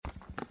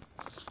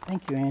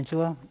Thank you,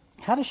 Angela.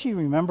 How does she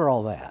remember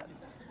all that?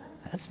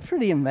 That's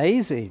pretty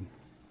amazing.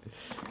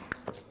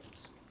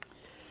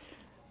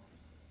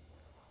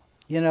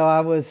 You know,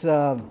 I was,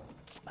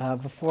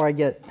 before I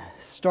get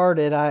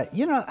started,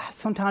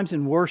 sometimes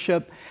in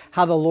worship,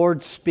 how the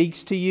Lord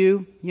speaks to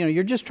you. You know,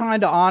 you're just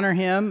trying to honor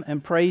Him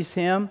and praise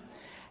Him.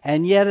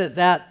 And yet at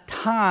that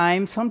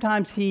time,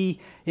 sometimes He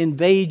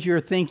invades your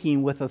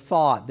thinking with a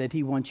thought that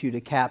He wants you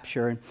to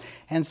capture.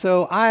 And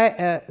so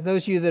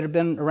those of you that have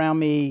been around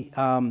me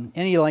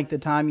any length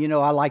of time, you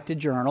know I like to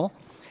journal.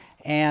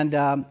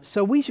 And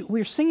so we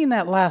were singing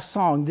that last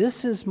song,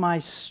 This Is My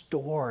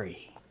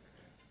Story.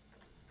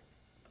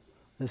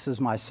 This is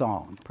my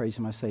song,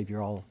 praising my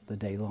Savior all the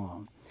day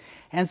long.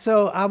 And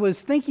so I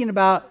was thinking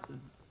about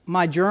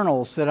my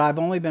journals that I've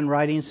only been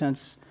writing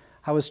since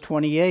I was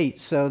 28,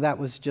 so that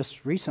was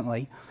just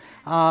recently.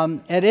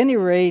 At any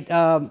rate,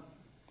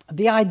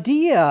 the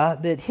idea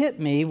that hit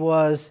me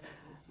was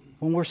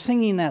when we're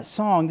singing that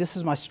song, This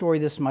is my story,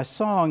 this is my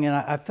song, and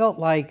I felt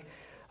like,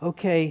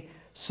 okay,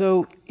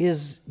 so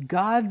is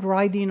God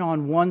writing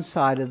on one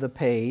side of the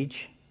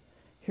page?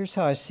 Here's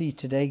how I see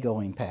today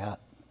going, Pat.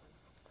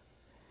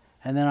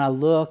 And then I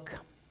look,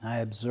 I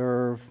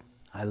observe,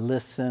 I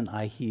listen,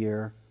 I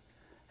hear,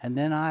 and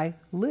then I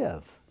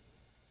live.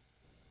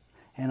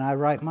 And I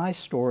write my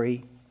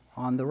story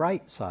on the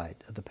right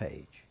side of the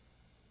page.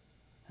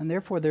 And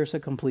therefore there's a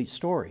complete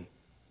story.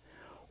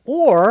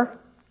 Or,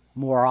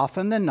 more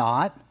often than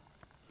not,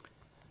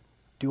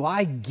 do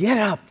I get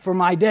up for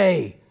my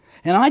day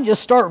and I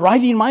just start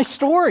writing my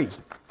story?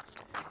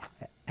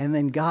 And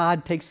then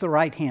God takes the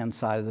right-hand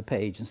side of the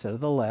page instead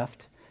of the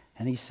left,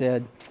 and He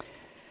said,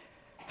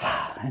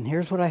 and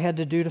here's what I had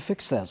to do to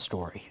fix that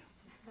story.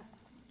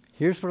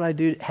 Here's what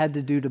I had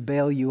to do to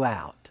bail you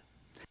out.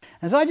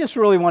 And so I just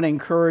really want to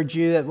encourage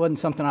you. That wasn't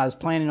something I was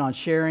planning on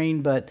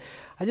sharing, but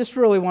I just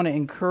really want to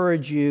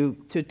encourage you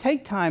to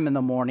take time in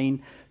the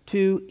morning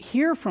to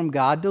hear from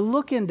God, to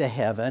look into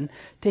heaven,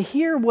 to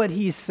hear what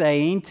He's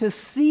saying, to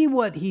see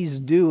what He's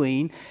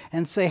doing,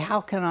 and say,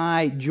 how can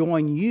I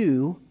join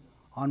you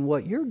on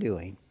what you're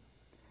doing?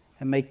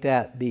 And make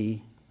that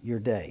be your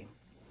day.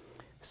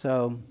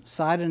 So,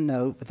 side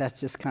note, but that's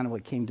just kind of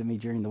what came to me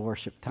during the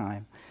worship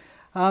time.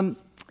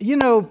 You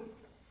know,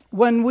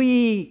 when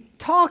we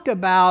talk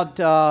about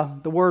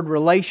the word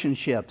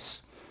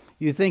relationships,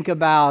 you think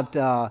about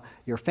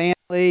your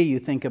family, you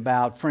think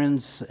about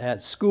friends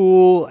at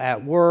school,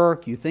 at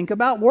work, you think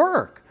about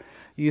work.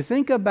 You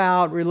think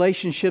about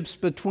relationships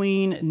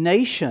between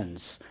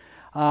nations.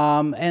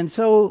 And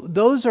so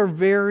those are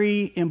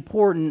very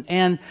important.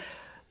 And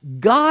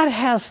God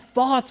has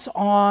thoughts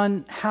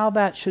on how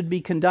that should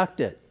be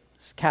conducted.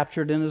 It's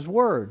captured in His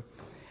Word.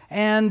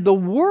 And the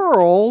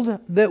world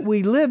that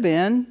we live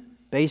in,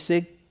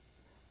 basic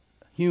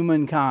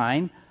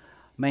humankind,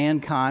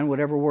 mankind,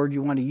 whatever word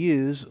you want to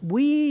use,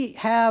 we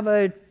have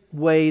a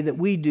way that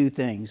we do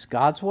things.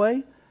 God's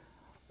way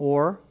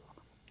or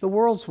the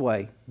world's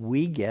way.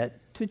 We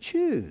get to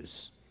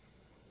choose.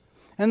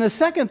 And the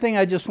second thing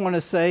I just want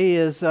to say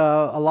is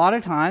a lot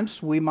of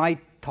times we might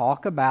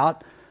talk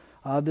about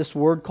this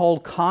word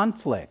called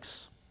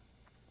conflicts.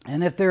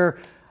 And if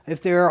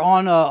they're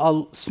on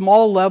a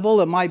small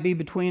level, it might be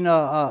between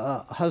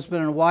a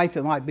husband and a wife,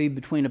 it might be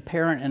between a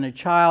parent and a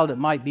child, it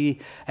might be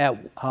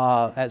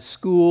at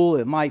school,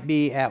 it might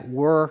be at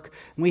work.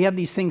 And we have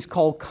these things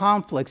called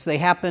conflicts. They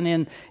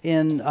happen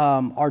in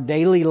our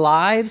daily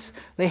lives.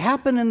 They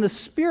happen in the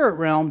spirit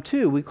realm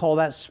too. We call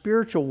that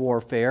spiritual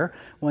warfare.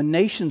 When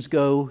nations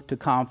go to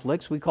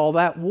conflicts, we call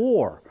that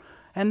war.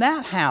 And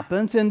that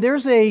happens, and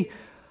there's a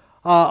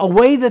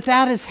way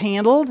that is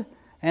handled,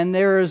 and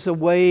there is a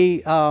way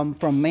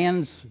from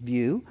man's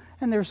view,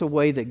 and there's a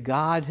way that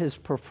God has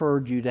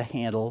preferred you to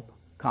handle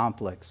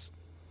conflicts.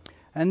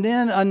 And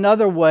then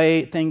another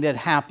thing that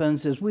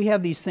happens is we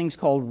have these things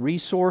called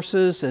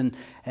resources, and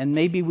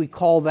maybe we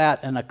call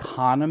that an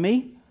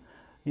economy,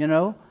 you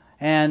know.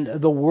 And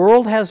the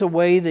world has a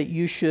way that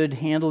you should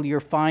handle your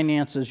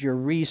finances, your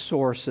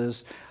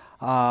resources,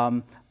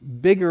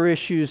 bigger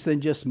issues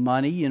than just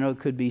money. You know, it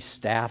could be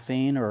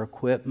staffing or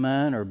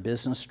equipment or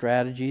business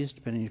strategies,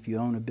 depending if you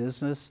own a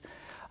business.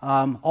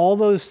 All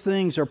those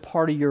things are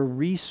part of your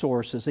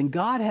resources. And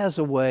God has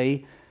a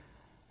way,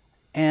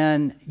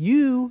 and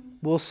you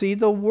will see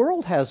the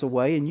world has a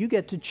way, and you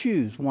get to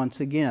choose once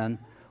again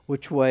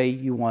which way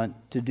you want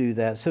to do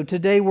that. So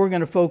today we're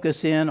going to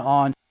focus in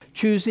on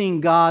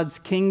choosing God's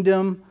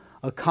kingdom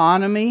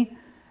economy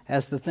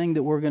as the thing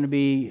that we're going to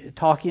be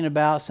talking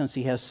about, since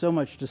He has so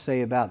much to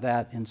say about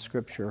that in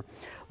Scripture.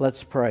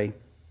 Let's pray.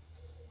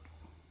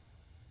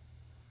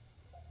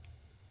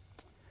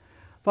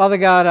 Father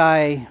God,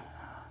 I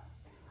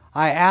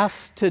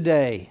ask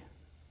today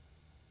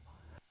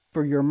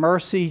for your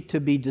mercy to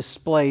be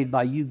displayed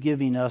by you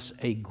giving us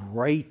a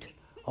great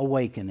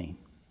awakening.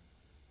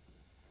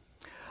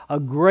 A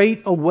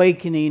great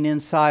awakening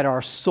inside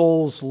our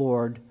souls,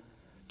 Lord,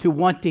 to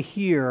want to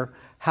hear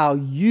how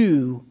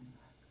you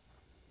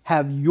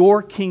have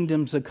your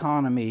kingdom's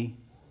economy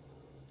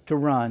to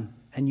run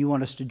And you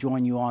want us to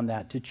join you on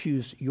that, to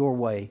choose your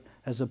way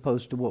as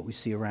opposed to what we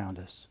see around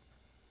us.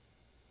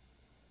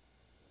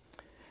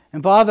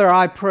 And Father,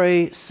 I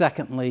pray,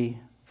 secondly,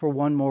 for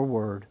one more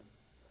word.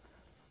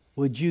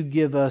 Would you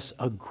give us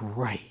a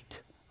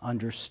great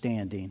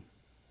understanding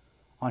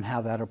on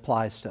how that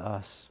applies to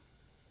us?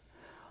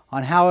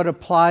 On how it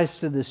applies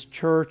to this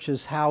church,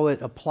 as how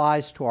it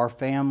applies to our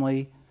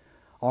family,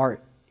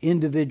 our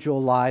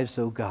individual lives,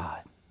 oh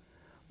God.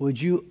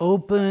 Would you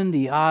open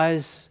the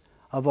eyes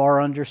of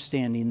our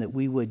understanding that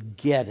we would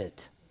get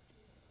it,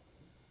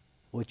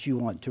 what you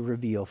want to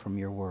reveal from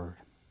your word.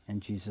 In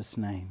Jesus'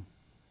 name.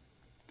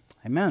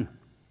 Amen.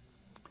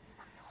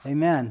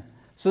 Amen.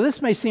 So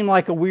this may seem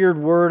like a weird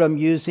word I'm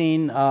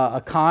using,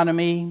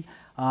 economy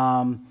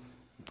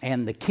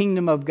and the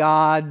kingdom of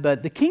God,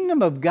 but the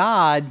kingdom of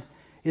God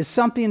is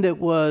something that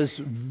was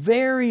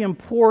very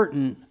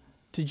important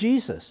to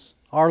Jesus,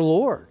 our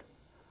Lord.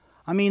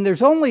 I mean,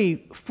 there's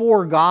only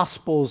 4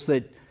 Gospels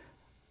that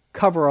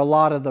cover a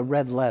lot of the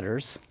red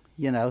letters,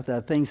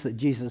 the things that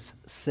Jesus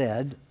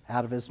said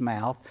out of his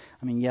mouth.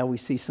 I mean, yeah, we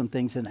see some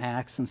things in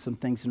Acts and some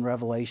things in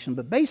Revelation,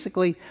 but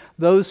basically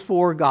those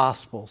 4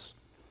 Gospels.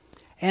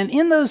 And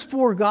in those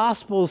 4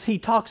 Gospels, he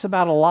talks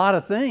about a lot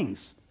of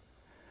things,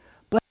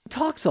 but he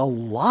talks a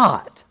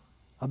lot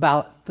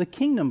about the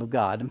kingdom of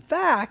God. In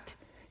fact,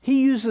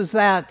 he uses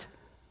that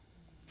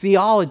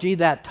theology,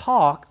 that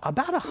talk,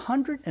 about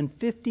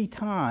 150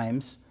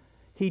 times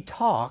he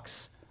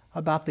talks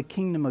about the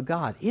kingdom of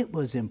God. It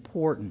was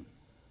important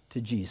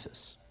to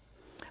Jesus.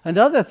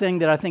 Another thing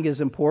that I think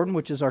is important,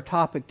 which is our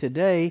topic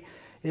today,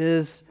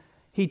 is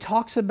he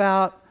talks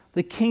about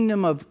the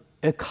kingdom of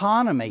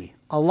economy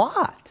a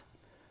lot.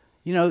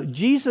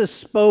 Jesus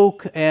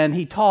spoke and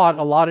he taught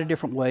a lot of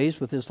different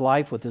ways with his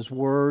life, with his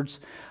words.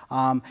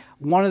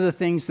 One of the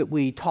things that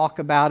we talk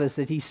about is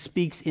that he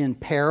speaks in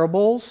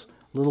parables,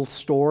 little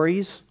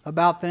stories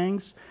about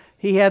things.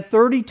 He had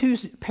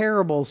 32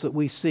 parables that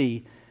we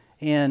see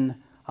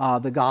in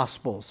the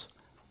Gospels.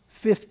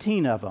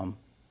 15 of them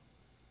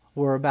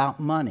were about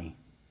money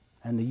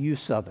and the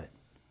use of it,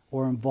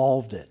 or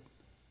involved it.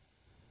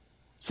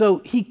 So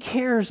he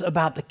cares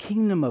about the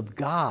kingdom of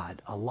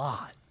God a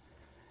lot.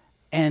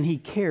 And he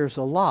cares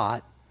a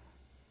lot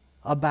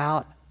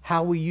about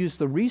how we use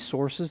the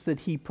resources that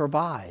he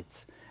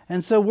provides.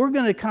 And so we're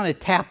going to kind of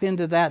tap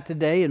into that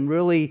today and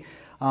really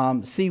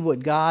see what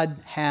God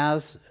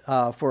has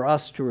for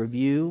us to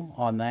review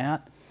on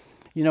that.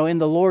 In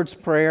the Lord's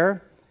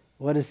Prayer,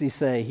 what does he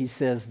say? He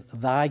says,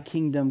 "Thy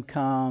kingdom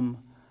come,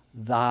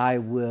 thy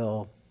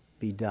will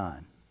be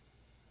done."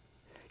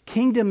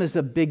 Kingdom is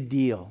a big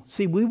deal.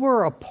 See, we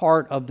were a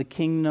part of the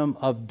kingdom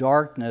of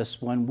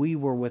darkness when we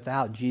were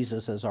without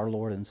Jesus as our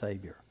Lord and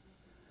Savior.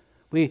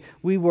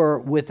 We were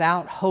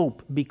without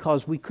hope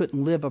because we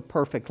couldn't live a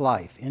perfect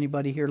life.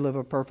 Anybody here live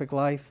a perfect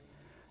life?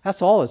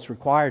 That's all that's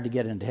required to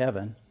get into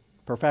heaven.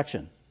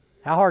 Perfection.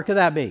 How hard could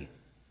that be?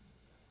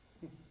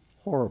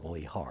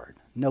 Horribly hard.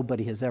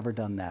 Nobody has ever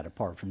done that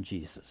apart from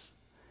Jesus.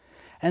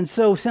 And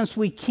so since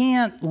we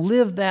can't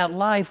live that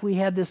life, we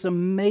had this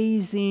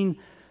amazing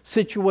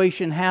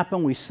situation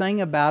happen. We sang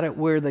about it,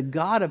 where the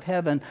God of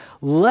heaven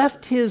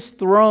left his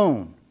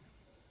throne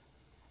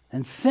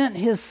and sent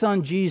his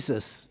son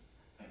Jesus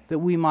that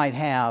we might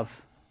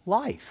have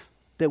life,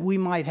 that we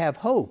might have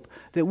hope,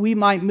 that we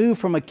might move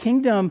from a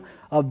kingdom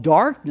of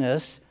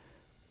darkness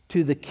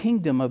to the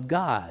kingdom of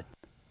God.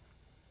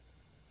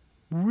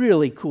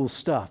 Really cool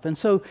stuff. And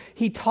so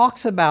he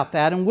talks about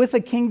that. And with a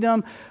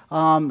kingdom,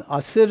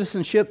 a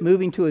citizenship,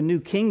 moving to a new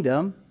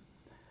kingdom,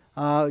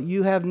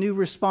 you have new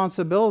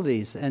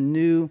responsibilities and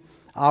new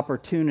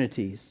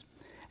opportunities.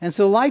 And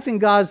so life in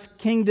God's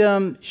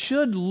kingdom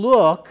should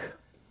look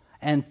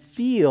and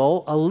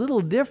feel a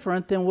little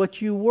different than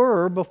what you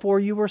were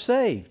before you were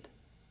saved.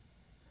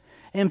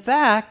 In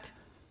fact,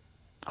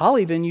 I'll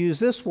even use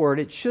this word,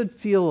 it should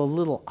feel a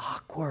little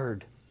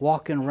awkward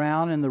walking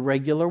around in the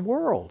regular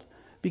world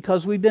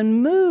because we've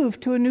been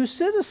moved to a new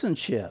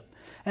citizenship.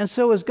 And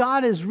so as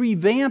God is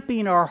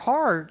revamping our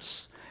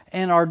hearts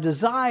and our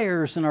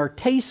desires and our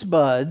taste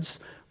buds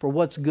for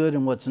what's good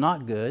and what's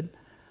not good,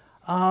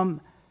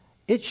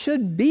 it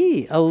should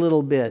be a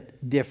little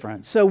bit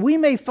different. So we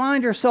may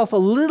find ourselves a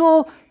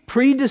little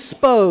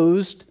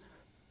predisposed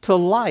to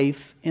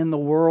life in the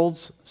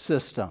world's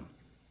system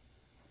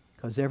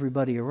because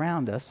everybody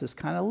around us is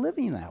kind of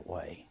living that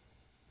way.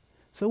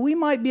 So we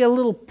might be a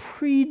little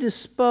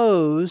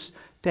predisposed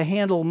to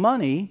handle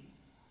money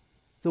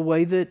the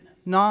way that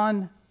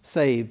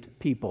non-saved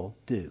people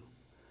do.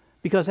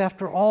 Because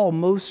after all,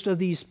 most of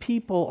these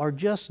people are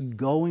just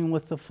going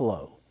with the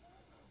flow.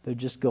 They're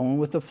just going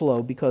with the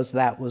flow because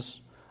that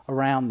was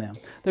around them.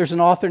 There's an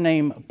author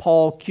named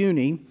Paul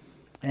Cuny,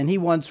 and he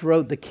once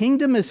wrote, "The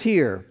kingdom is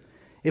here.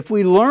 If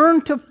we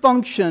learn to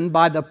function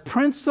by the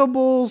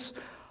principles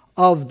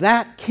of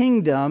that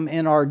kingdom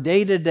in our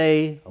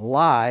day-to-day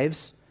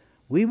lives,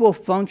 we will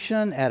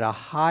function at a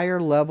higher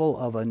level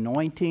of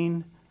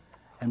anointing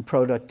and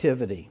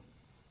productivity."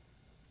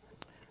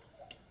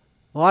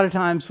 A lot of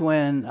times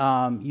when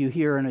you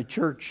hear in a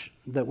church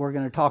that we're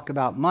going to talk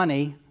about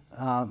money,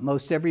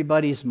 most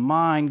everybody's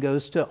mind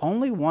goes to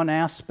only one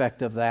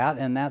aspect of that,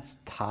 and that's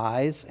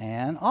tithes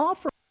and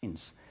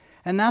offerings.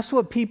 And that's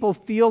what people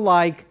feel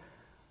like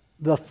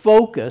the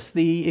focus,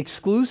 the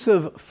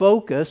exclusive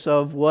focus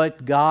of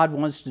what God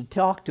wants to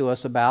talk to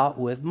us about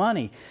with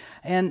money.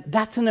 And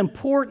that's an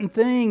important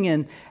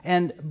thing,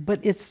 but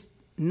it's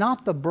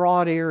not the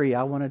broad area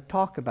I want to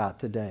talk about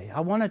today.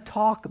 I want to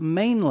talk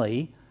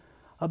mainly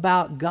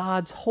about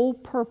God's whole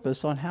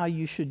purpose on how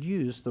you should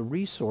use the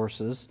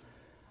resources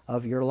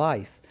of your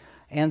life.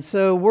 And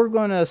so we're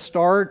going to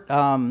start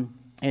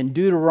in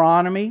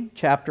Deuteronomy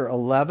chapter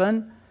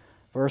 11,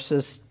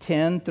 verses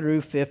 10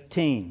 through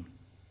 15.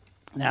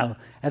 Now,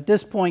 at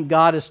this point,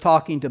 God is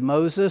talking to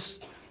Moses,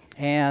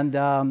 and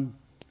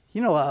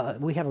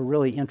we have a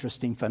really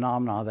interesting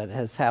phenomenon that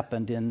has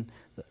happened in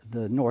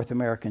the North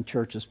American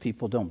churches.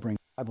 People don't bring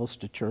Bibles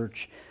to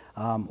church,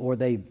 or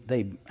they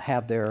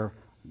have the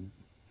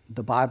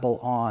Bible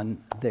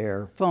on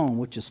their phone,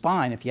 which is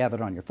fine if you have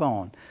it on your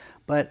phone.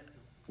 But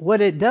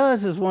what it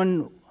does is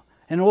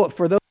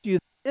for those of you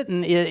that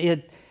didn't,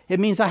 it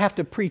means I have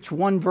to preach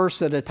one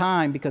verse at a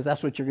time, because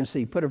that's what you're going to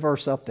see. Put a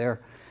verse up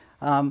there.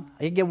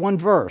 You get one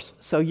verse,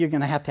 so you're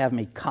going to have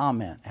me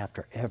comment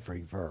after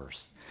every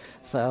verse.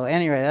 So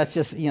anyway, that's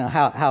just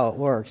how it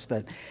works.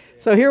 But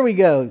so here we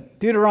go.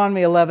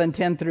 Deuteronomy 11,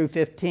 10 through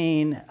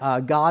 15,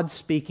 God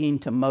speaking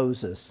to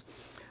Moses.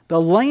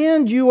 The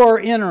land you are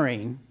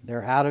entering,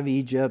 they're out of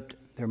Egypt,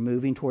 they're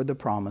moving toward the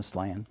promised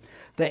land.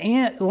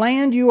 The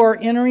land you are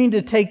entering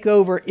to take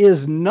over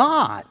is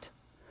not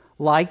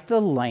like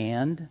the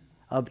land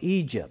of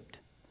Egypt,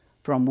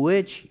 from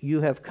which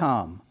you have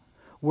come,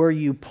 where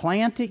you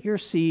planted your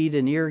seed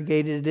and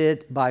irrigated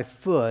it by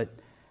foot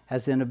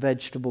as in a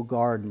vegetable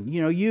garden.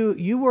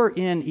 You were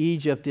in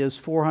Egypt, it was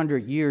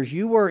 400 years.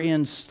 You were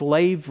in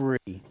slavery.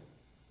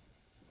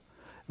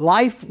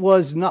 Life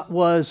was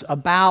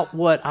about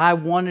what I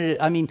wanted.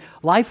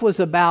 Life was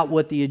about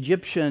what the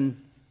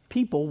Egyptian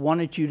people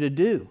wanted you to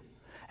do.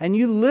 And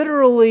you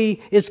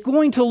literally, it's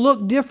going to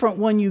look different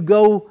when you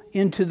go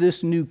into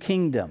this new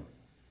kingdom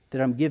that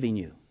I'm giving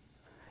you.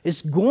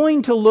 It's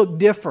going to look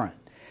different.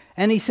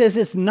 And he says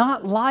it's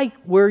not like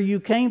where you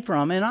came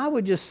from. And I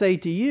would just say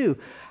to you,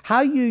 how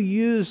you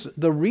use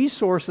the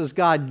resources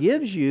God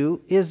gives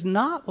you is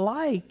not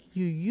like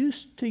you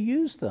used to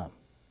use them.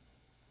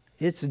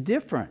 It's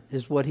different,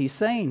 is what he's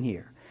saying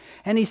here.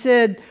 And he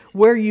said,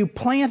 where you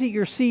planted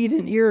your seed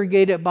and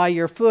irrigated it by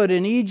your foot.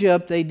 In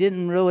Egypt,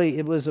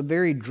 it was a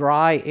very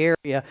dry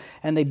area,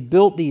 and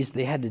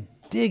they had to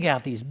dig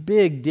out these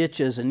big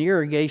ditches, and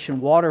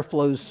irrigation water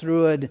flows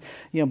through it.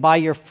 By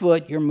your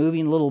foot, you're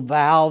moving little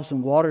valves,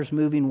 and water's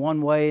moving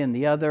one way and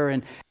the other,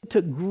 and it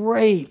took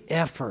great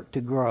effort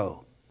to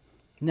grow.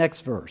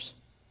 Next verse,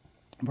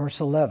 verse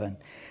 11.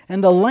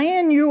 And the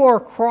land you are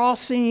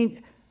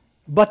crossing,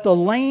 the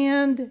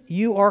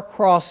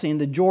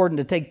Jordan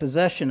to take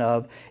possession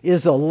of,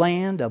 is a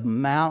land of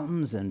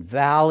mountains and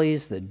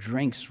valleys that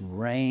drinks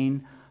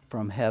rain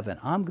from heaven.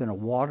 I'm going to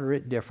water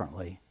it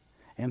differently.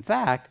 In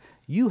fact,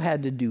 you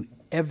had to do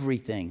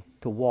everything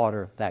to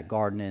water that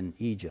garden in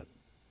Egypt.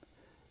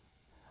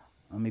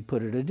 Let me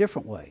put it a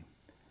different way.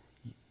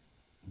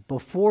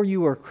 Before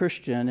you were a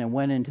Christian and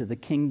went into the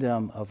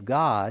kingdom of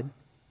God,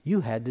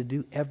 you had to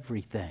do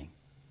everything.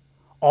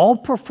 All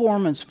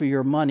performance for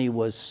your money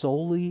was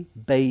solely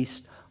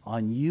based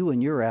on you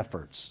and your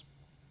efforts.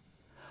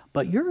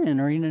 But you're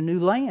entering a new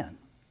land.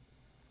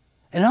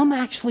 And I'm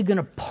actually going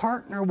to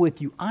partner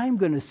with you. I'm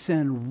going to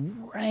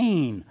send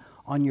rain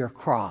on your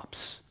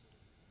crops.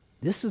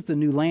 This is the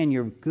new land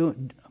you're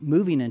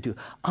moving into.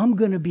 I'm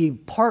going to be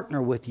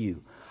partner with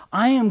you.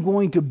 I am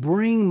going to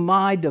bring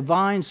my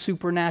divine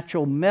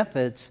supernatural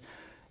methods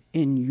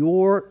in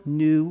your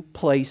new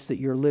place that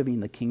you're living,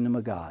 the kingdom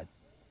of God.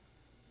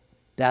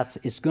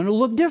 It's going to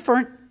look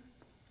different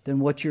than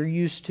what you're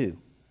used to,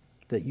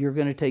 that you're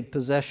going to take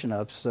possession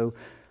of. So,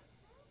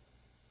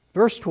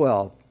 verse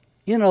 12,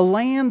 in a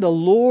land the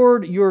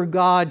Lord your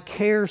God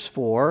cares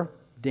for,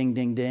 ding,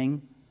 ding,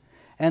 ding,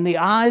 and the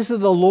eyes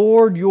of the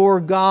Lord your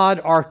God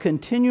are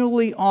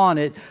continually on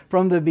it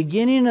from the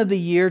beginning of the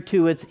year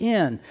to its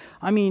end.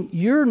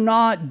 You're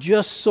not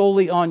just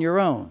solely on your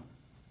own.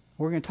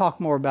 We're going to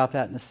talk more about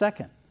that in a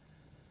second.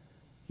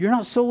 You're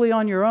not solely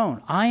on your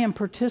own. I am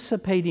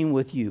participating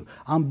with you.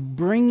 I'm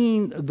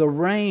bringing the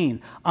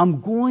rain. I'm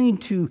going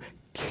to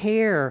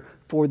care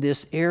for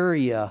this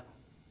area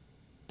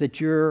that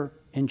you're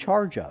in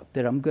charge of,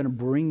 that I'm going to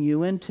bring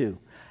you into.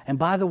 And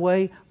by the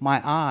way,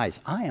 my eyes,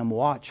 I am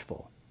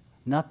watchful.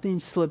 Nothing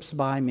slips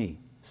by me,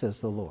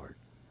 says the Lord.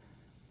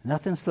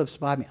 Nothing slips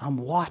by me. I'm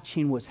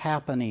watching what's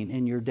happening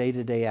in your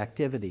day-to-day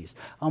activities.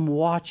 I'm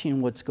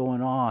watching what's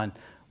going on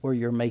where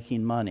you're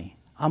making money.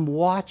 I'm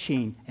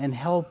watching and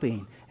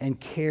helping and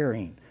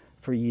caring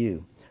for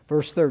you.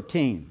 Verse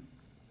 13.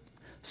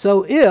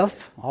 So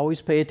if,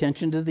 always pay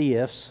attention to the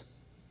ifs.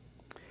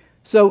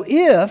 So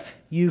if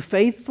you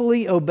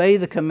faithfully obey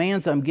the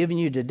commands I'm giving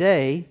you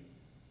today,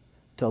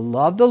 to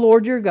love the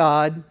Lord your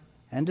God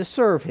and to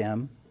serve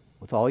Him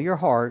with all your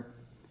heart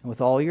and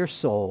with all your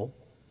soul,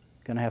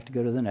 Going to have to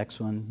go to the next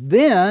one.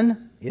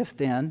 Then, if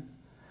then,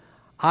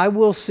 I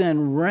will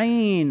send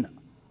rain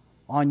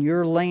on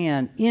your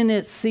land in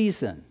its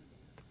season,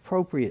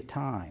 appropriate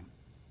time.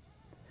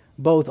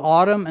 Both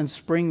autumn and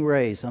spring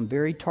rains. I'm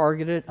very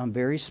targeted. I'm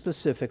very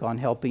specific on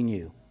helping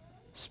you.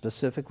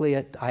 Specifically,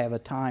 I have a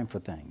time for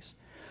things.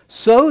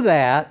 So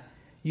that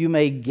you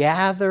may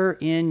gather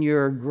in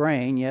your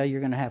grain. Yeah, you're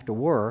going to have to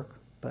work,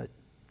 but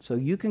so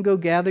you can go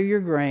gather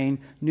your grain,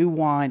 new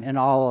wine, and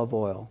olive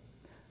oil.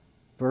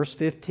 Verse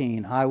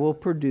 15, I will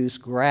produce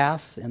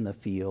grass in the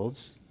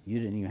fields. You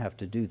didn't even have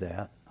to do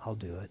that. I'll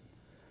do it.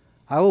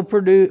 I will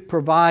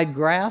provide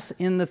grass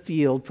in the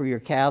field for your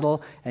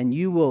cattle, and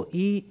you will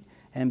eat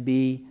and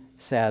be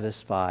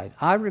satisfied.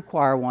 I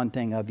require one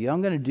thing of you.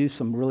 I'm going to do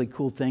some really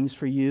cool things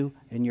for you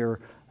in your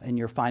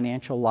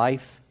financial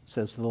life,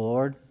 says the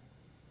Lord.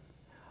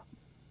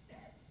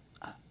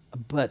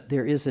 But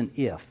there is an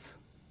if.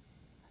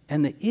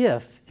 And the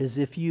if is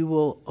if you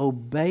will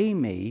obey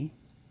me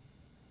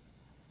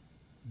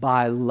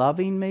by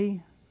loving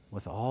me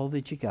with all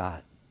that you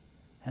got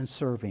and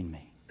serving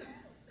me.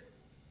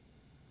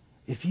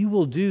 If you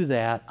will do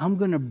that, I'm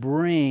going to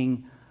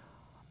bring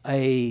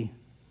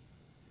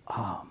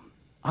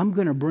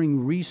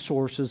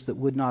resources that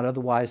would not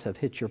otherwise have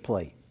hit your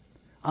plate.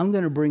 I'm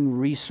going to bring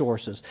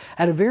resources.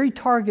 At a very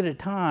targeted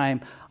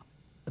time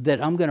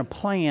that I'm going to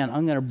plan,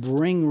 I'm going to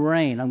bring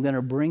rain, I'm going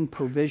to bring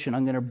provision,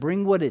 I'm going to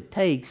bring what it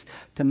takes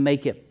to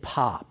make it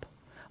pop.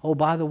 Oh,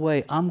 by the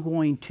way, I'm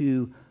going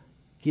to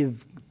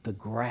give the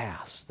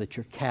grass that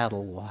your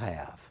cattle will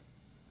have.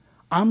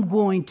 I'm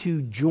going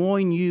to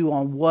join you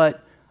on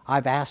what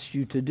I've asked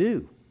you to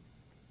do.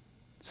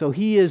 So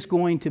he is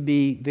going to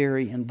be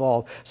very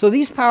involved. So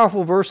these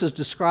powerful verses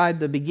describe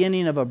the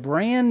beginning of a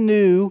brand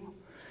new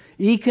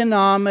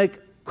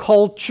economic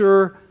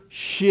culture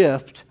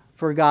shift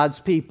for God's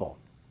people.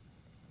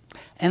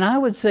 And I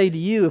would say to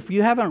you, if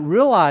you haven't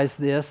realized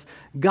this,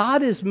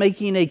 God is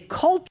making a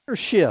culture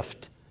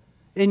shift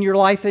in your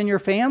life, in your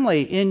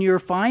family, in your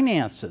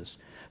finances.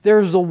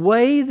 There's a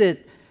way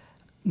that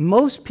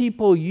most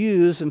people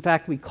use, in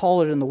fact, we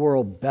call it in the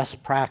world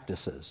best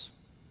practices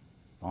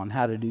on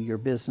how to do your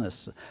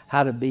business,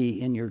 how to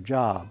be in your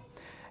job.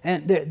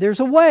 And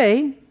there's a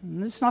way,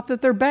 and it's not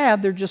that they're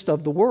bad, they're just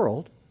of the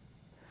world.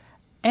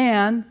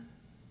 And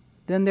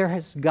then there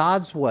is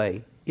God's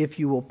way, if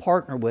you will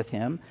partner with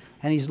Him,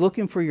 and He's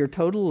looking for your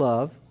total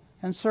love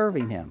and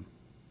serving Him.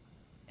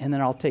 And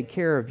then I'll take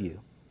care of you.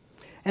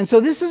 And so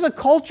this is a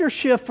culture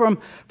shift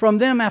from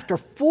them after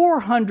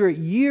 400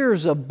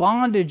 years of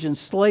bondage and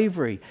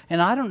slavery.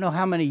 And I don't know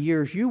how many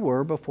years you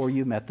were before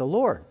you met the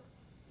Lord.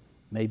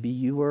 Maybe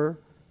you were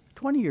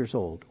 20 years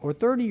old, or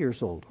 30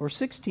 years old, or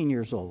 16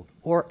 years old,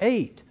 or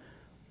 8,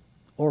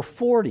 or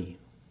 40,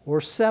 or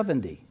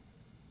 70.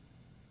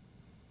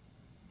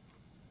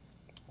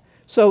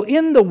 So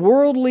in the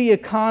worldly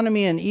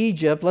economy in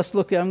Egypt, let's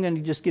look, I'm going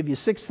to just give you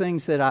 6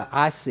 things that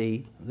I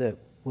see that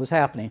was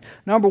happening.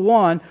 Number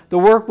 1, the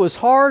work was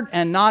hard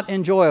and not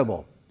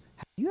enjoyable.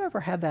 Have you ever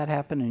had that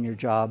happen in your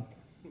job?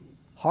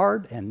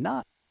 Hard and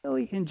not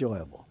really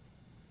enjoyable.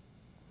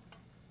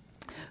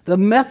 The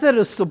method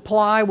of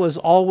supply was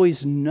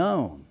always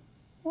known.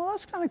 Well,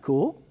 that's kind of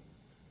cool.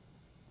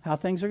 How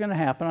things are going to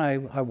happen.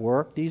 I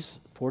work these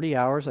 40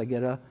 hours, I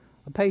get a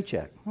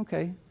paycheck.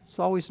 Okay, it's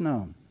always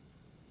known.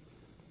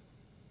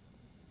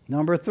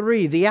 Number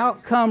 3, the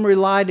outcome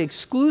relied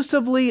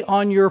exclusively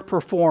on your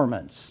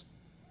performance.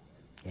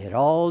 It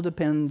all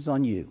depends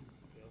on you.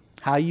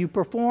 How you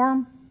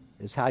perform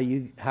is how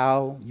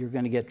you're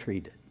going to get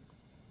treated.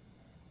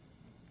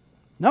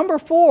 Number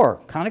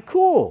 4, kind of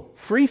cool,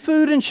 free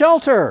food and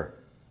shelter.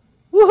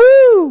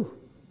 Woohoo!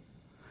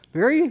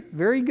 Very,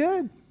 very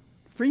good.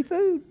 Free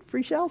food,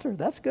 free shelter.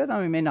 That's good. I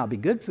mean, it may not be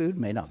good food,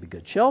 may not be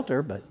good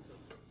shelter, but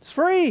it's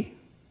free.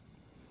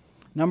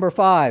 Number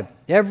 5,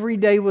 every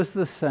day was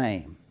the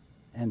same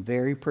and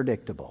very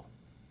predictable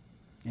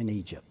in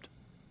Egypt.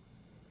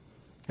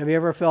 Have you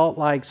ever felt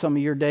like some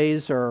of your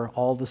days are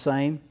all the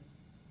same?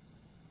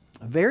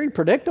 Very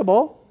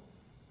predictable.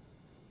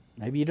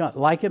 Maybe you don't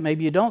like it,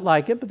 maybe you don't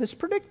like it, but it's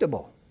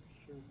predictable.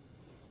 Sure.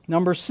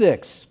 Number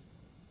 6,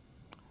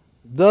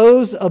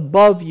 those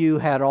above you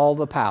had all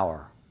the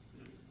power.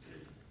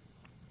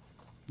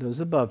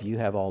 Those above you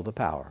have all the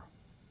power.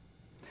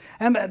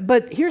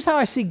 But here's how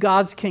I see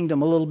God's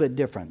kingdom a little bit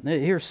different.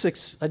 Here's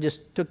 6, I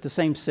just took the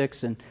same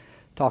 6 and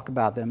talk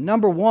about them.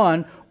 Number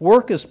 1,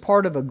 work is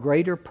part of a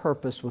greater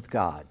purpose with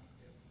God.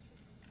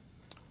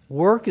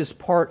 Work is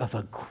part of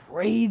a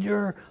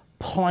greater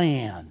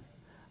plan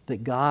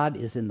that God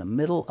is in the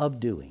middle of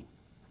doing.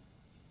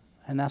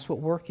 And that's what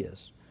work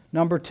is.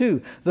 Number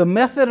 2, the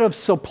method of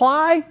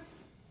supply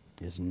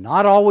is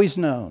not always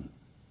known.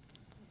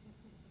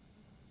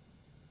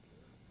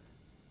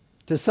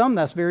 To some,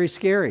 that's very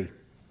scary.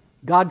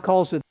 God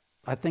calls it,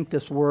 I think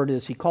this word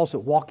is, He calls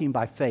it walking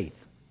by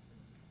faith.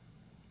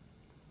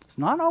 It's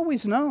not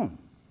always known.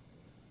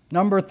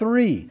 Number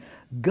 3,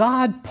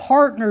 God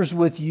partners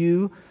with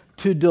you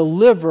to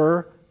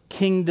deliver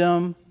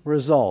kingdom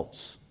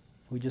results.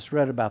 We just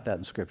read about that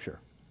in Scripture.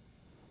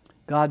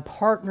 God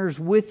partners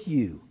with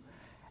you,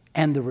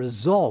 and the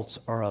results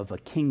are of a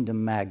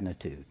kingdom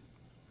magnitude.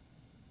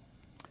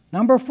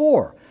 Number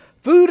 4,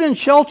 food and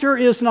shelter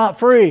is not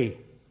free,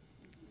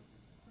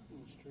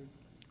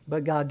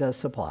 but God does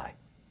supply.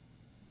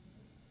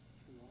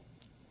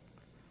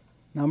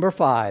 Number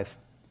 5,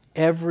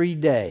 every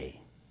day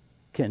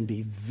can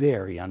be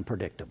very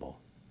unpredictable.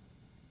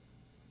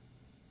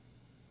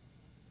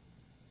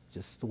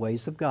 Just the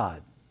ways of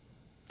God.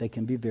 They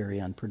can be very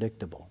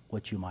unpredictable,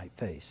 what you might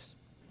face.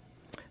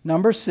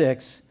 Number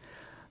 6,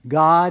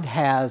 God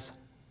has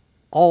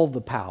all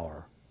the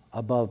power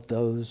above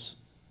those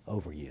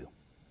over you.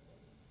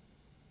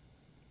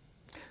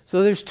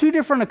 So there's two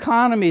different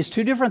economies,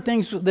 two different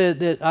things that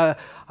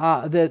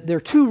there are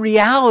two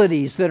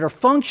realities that are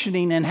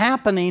functioning and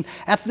happening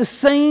at the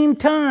same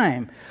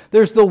time.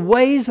 There's the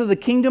ways of the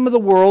kingdom of the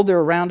world that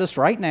are around us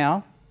right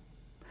now.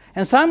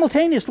 And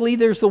simultaneously,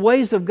 there's the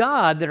ways of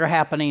God that are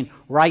happening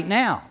right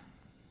now.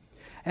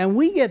 And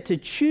we get to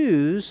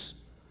choose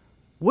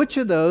which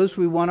of those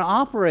we want to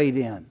operate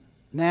in.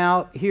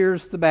 Now,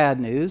 here's the bad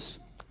news,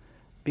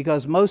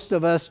 because most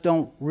of us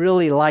don't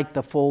really like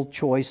the full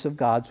choice of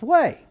God's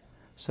way.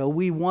 So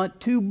we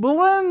want to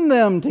blend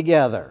them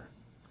together.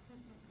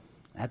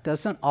 That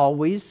doesn't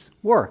always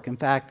work. In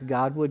fact,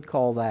 God would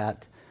call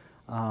that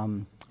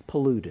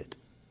polluted.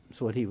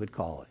 That's what he would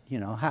call it.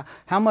 You know,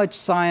 how much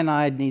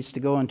cyanide needs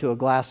to go into a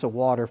glass of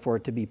water for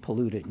it to be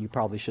polluted, and you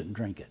probably shouldn't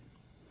drink it?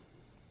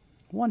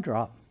 1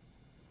 drop.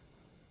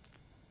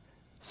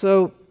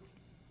 So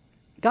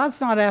God's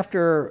not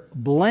after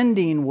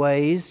blending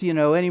ways,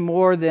 any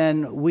more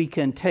than we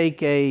can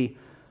take a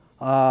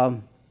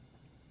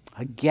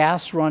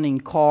gas-running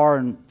car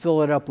and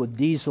fill it up with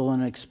diesel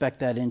and expect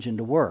that engine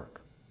to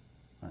work.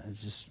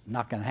 It's just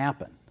not going to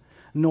happen.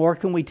 Nor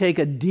can we take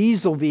a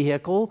diesel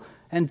vehicle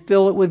and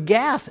fill it with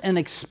gas and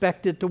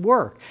expect it to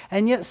work.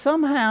 And yet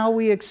somehow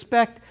we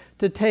expect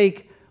to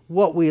take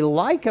what we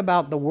like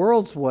about the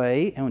world's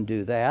way and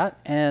do that,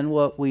 and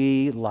what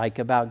we like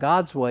about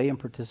God's way and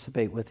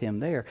participate with Him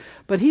there.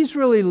 But He's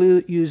really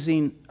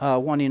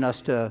wanting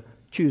us to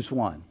choose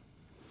one.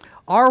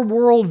 Our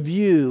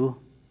worldview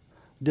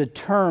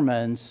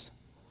determines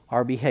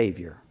our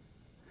behavior.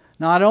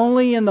 Not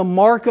only in the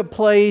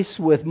marketplace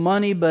with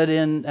money, but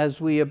as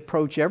we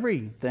approach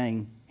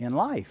everything in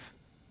life.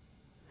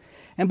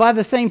 And by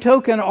the same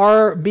token,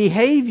 our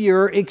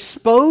behavior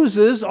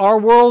exposes our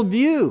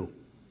worldview.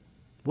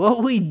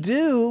 What we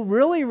do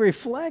really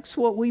reflects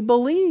what we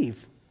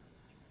believe.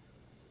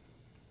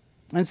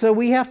 And so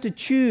we have to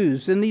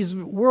choose. And these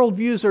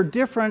worldviews are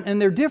different,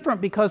 and they're different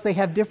because they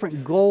have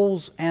different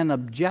goals and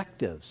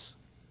objectives.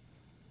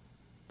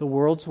 The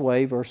world's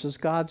way versus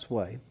God's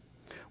way.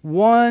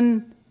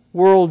 One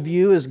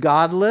worldview is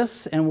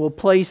godless and will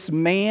place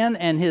man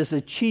and his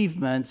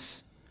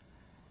achievements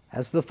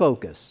as the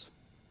focus,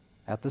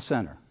 at the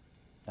center.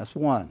 That's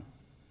one.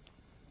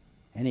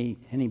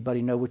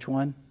 Anybody know which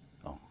one?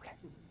 Oh,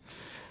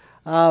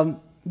 okay.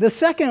 The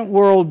second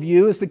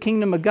worldview is the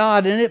kingdom of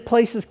God, and it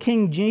places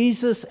King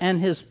Jesus and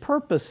His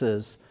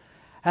purposes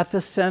at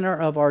the center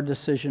of our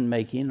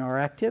decision-making, our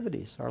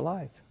activities, our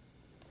life.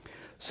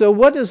 So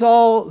what does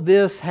all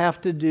this have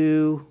to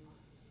do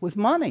with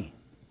money?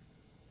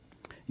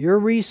 Your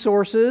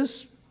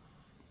resources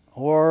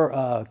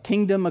or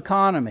kingdom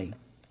economy.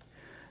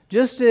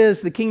 Just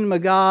as the kingdom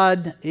of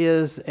God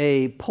is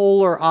a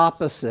polar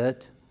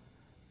opposite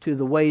to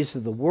the ways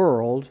of the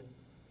world,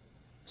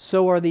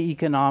 so are the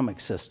economic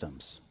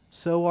systems.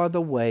 So are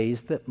the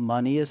ways that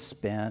money is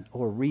spent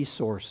or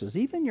resources,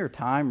 even your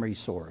time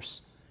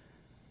resource,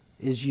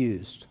 is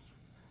used.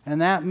 And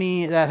that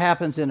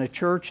happens in a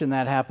church, and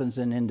that happens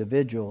in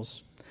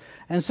individuals.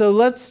 And so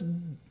let's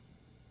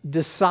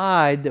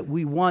decide that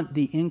we want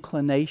the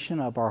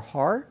inclination of our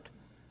heart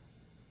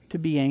to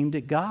be aimed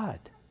at God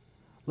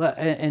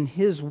and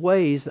His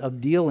ways of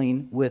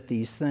dealing with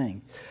these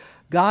things.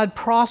 God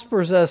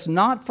prospers us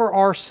not for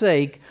our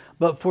sake,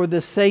 but for the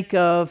sake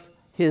of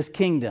His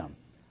kingdom.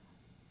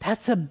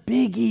 That's a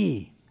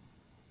biggie.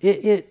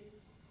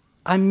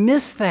 I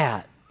missed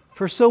that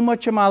for so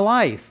much of my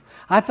life.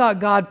 I thought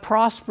God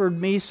prospered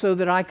me so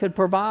that I could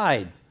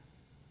provide.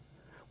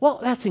 Well,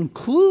 that's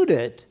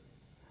included,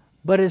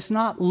 but it's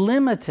not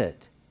limited.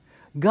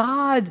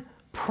 God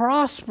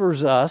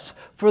prospers us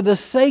for the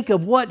sake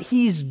of what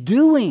He's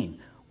doing,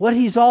 what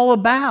He's all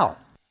about.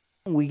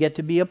 We get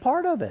to be a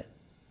part of it.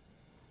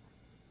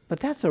 But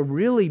that's a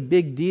really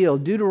big deal.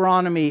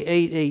 Deuteronomy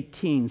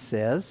 8:18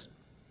 says,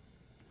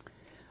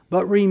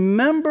 "But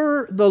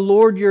remember the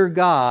Lord your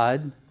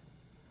God,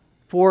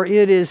 for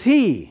it is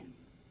He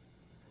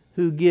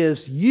who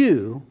gives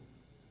you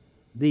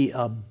the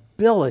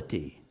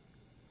ability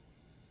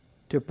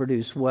to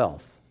produce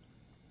wealth."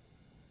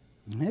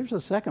 And here's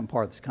the second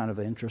part that's kind of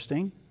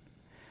interesting.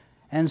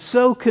 "And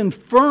so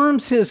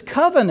confirms His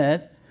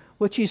covenant,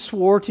 which He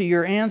swore to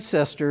your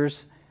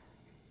ancestors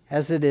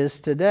as it is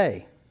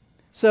today."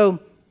 So,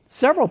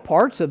 several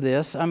parts of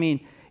this.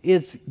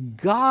 It's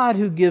God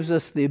who gives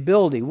us the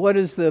ability. What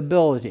is the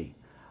ability?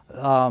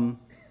 The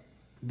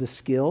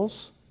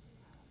skills,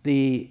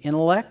 the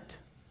intellect,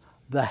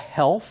 the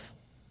health.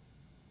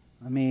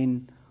 I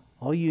mean,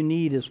 all you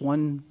need is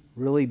one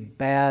really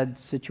bad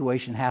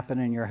situation happen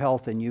in your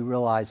health and you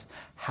realize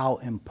how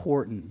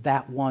important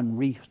that one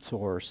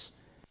resource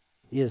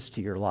is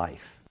to your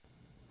life.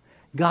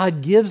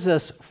 God gives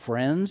us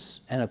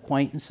friends and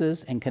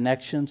acquaintances and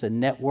connections and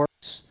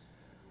networks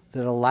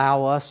that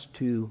allow us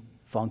to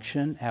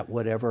function at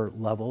whatever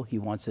level He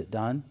wants it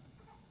done.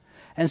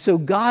 And so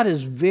God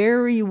is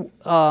very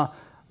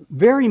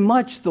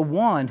much the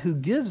one who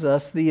gives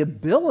us the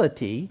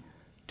ability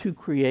to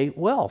create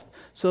wealth.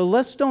 So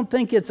let's don't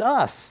think it's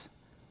us.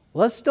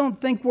 Let's don't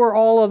think we're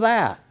all of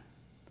that.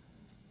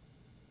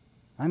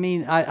 I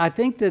mean, I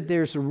think that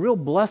there's a real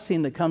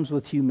blessing that comes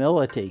with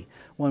humility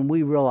when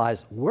we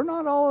realize we're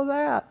not all of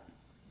that.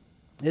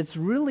 It's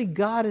really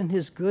God in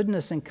His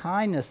goodness and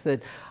kindness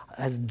that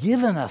has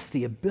given us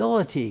the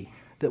ability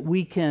that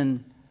we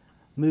can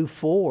move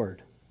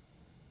forward.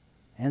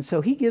 And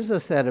so He gives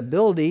us that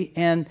ability.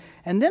 And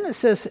then it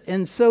says,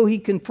 and so He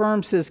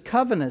confirms His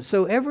covenant.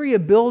 So every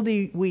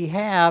ability we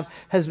have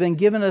has been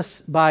given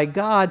us by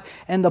God.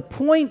 And the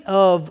point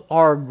of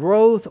our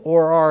growth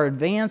or our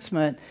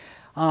advancement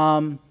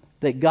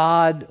that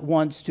God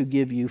wants to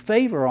give you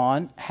favor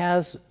on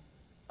has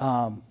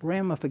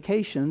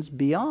ramifications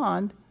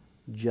beyond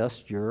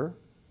just your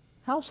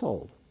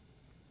household.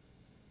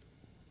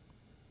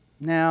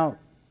 Now,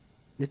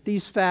 if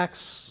these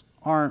facts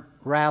aren't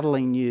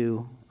rattling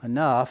you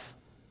enough,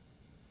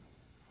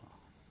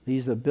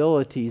 these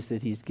abilities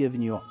that He's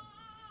given you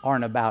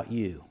aren't about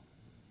you.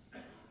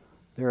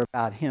 They're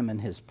about Him and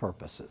His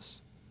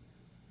purposes.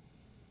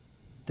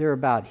 They're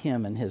about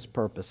Him and His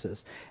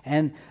purposes.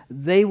 And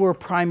they were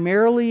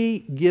primarily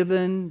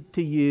given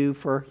to you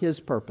for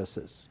His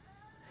purposes.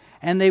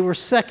 And they were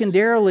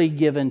secondarily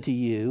given to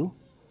you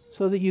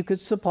so that you could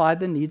supply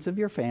the needs of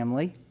your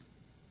family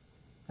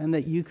and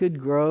that you could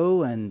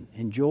grow and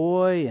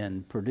enjoy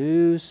and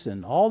produce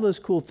and all those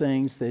cool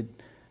things that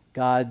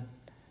God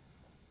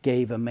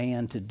gave a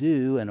man to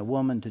do and a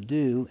woman to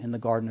do in the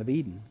Garden of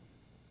Eden.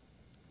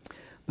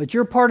 But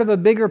you're part of a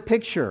bigger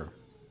picture,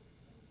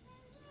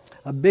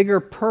 a bigger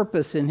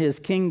purpose in His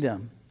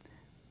kingdom.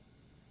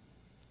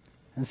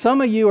 And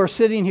some of you are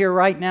sitting here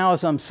right now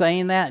as I'm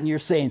saying that and you're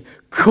saying,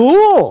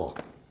 cool!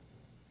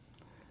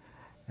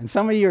 And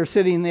some of you are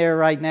sitting there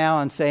right now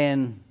and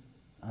saying,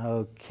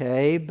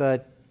 okay,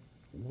 but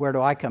where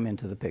do I come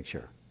into the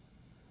picture?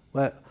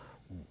 What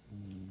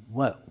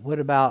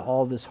about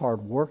all this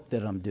hard work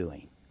that I'm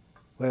doing?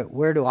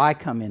 Where do I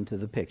come into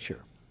the picture?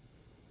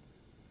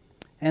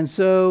 And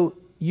so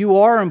you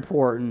are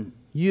important.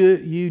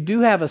 You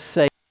do have a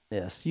say in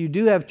this. You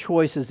do have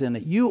choices in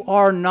it. You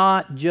are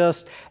not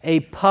just a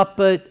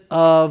puppet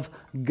of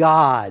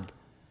God.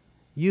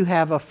 You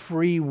have a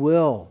free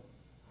will.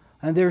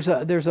 And there's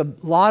a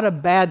lot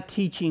of bad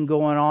teaching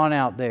going on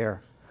out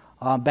there.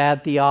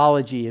 Bad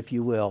theology, if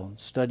you will,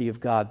 study of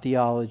God,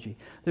 theology.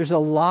 There's a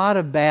lot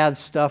of bad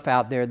stuff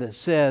out there that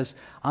says,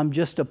 I'm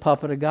just a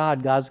puppet of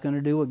God. God's going to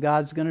do what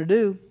God's going to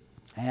do.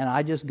 And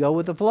I just go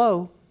with the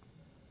flow.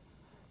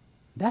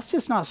 That's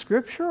just not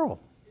scriptural.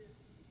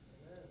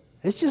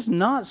 It's just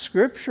not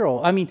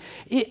scriptural. I mean,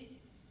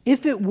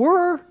 if it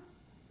were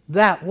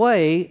that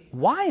way,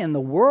 why in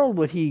the world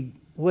would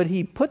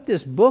he put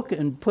this book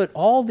and put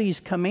all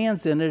these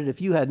commands in it if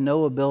you had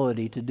no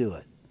ability to do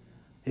it?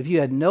 If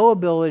you had no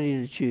ability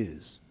to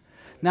choose.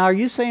 Now, are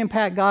you saying,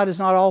 Pat, God is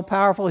not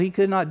all-powerful? He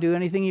could not do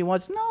anything He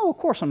wants? No, of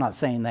course I'm not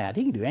saying that.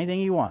 He can do anything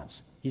He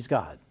wants. He's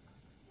God.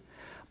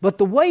 But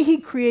the way He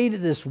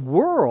created this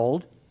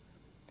world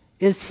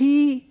is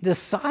He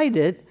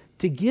decided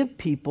to give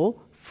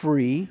people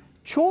free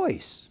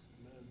choice.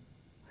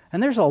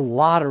 And there's a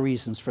lot of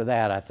reasons for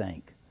that, I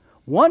think.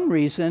 One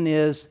reason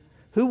is,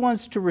 who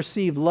wants to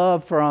receive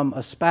love from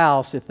a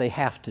spouse if they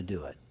have to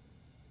do it?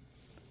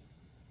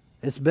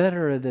 It's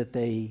better that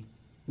they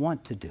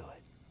want to do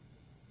it.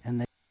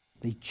 And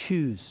they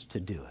choose to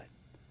do it.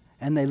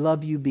 And they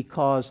love you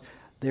because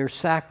they're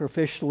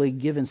sacrificially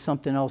giving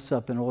something else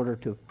up in order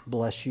to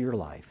bless your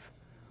life.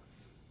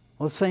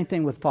 Well, the same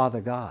thing with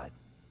Father God.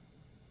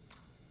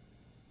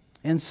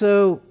 And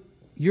so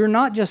you're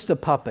not just a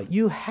puppet.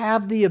 You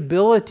have the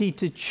ability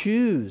to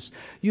choose.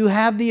 You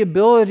have the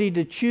ability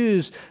to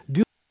choose,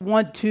 do I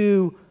want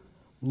to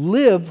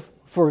live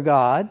for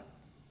God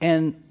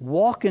and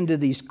walk into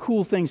these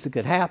cool things that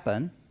could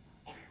happen?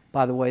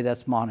 By the way,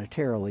 that's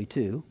monetarily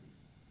too.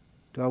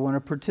 Do I want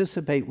to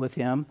participate with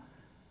Him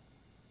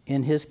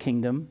in His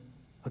kingdom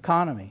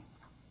economy?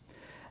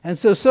 And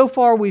so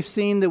far we've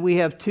seen that we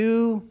have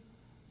two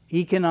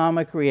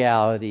economic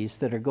realities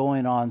that are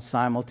going on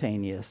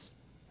simultaneous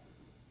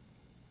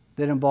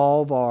that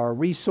involve our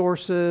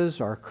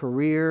resources, our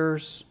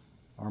careers,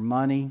 our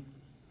money.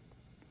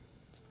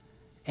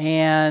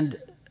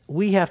 And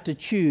we have to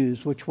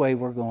choose which way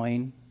we're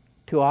going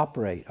to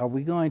operate. Are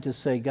we going to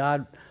say,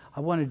 God, I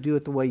want to do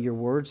it the way your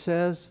word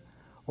says?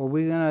 Or are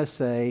we going to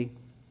say,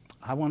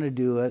 I want to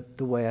do it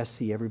the way I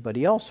see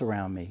everybody else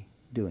around me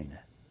doing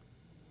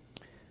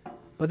it?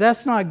 But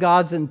that's not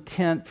God's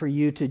intent for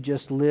you to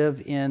just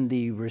live in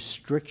the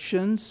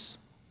restrictions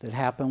that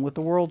happen with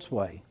the world's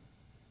way.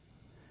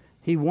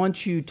 He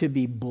wants you to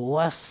be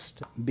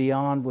blessed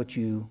beyond what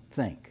you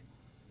think.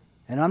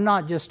 And I'm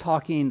not just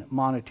talking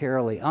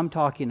monetarily. I'm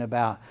talking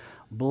about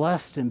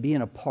blessed and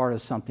being a part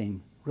of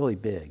something really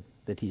big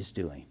that He's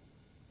doing.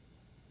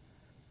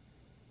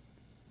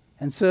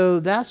 And so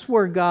that's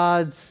where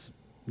God's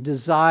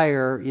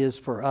desire is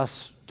for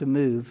us to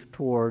move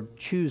toward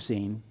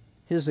choosing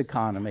His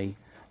economy,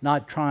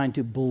 not trying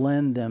to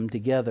blend them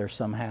together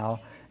somehow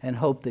and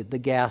hope that the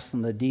gas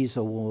and the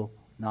diesel will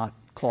not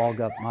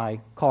clog up my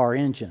car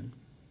engine.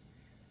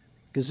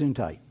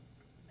 Gesundheit.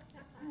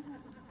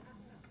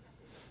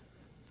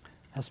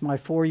 That's my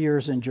 4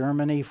 years in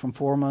Germany. From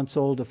 4 months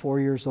old to 4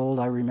 years old,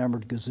 I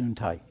remembered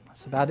Gesundheit.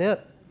 That's about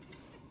it.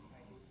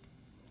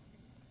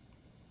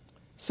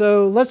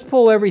 So let's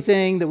pull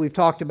everything that we've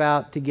talked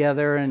about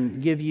together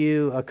and give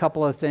you a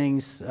couple of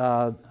things.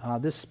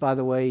 This, by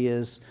the way,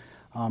 is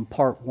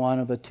part one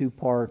of a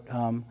two-part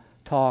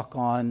talk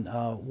on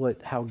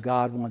how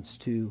God wants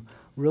to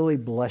really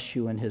bless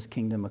you in His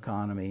kingdom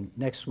economy.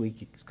 Next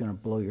week, it's going to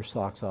blow your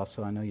socks off,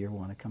 so I know you'll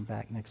want to come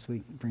back next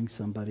week and bring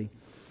somebody.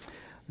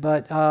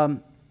 But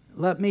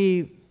let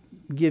me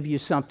give you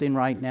something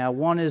right now.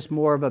 One is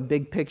more of a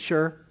big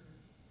picture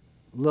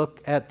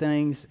look at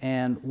things,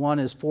 and one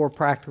is 4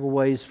 practical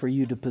ways for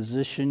you to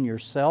position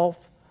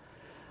yourself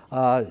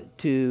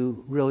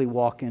to really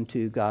walk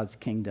into God's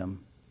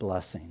kingdom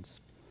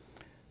blessings.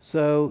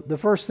 So the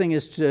first thing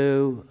is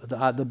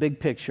the big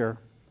picture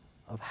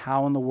of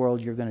how in the world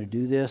you're going to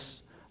do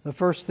this. The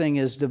first thing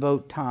is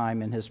devote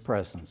time in His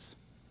presence.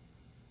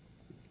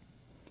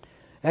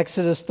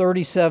 Exodus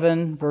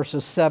 37,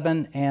 verses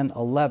 7 and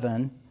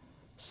 11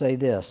 say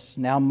this.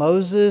 Now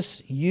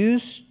Moses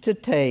used to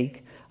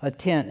take a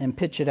tent and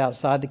pitch it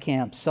outside the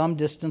camp some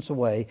distance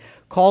away,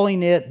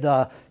 calling it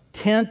the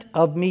tent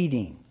of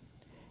meeting.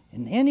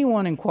 And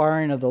anyone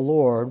inquiring of the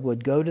Lord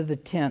would go to the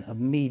tent of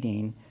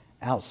meeting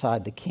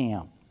outside the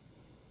camp.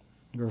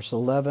 Verse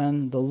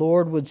 11, the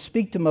Lord would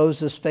speak to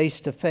Moses face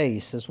to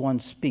face as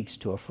one speaks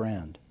to a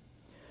friend.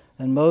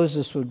 And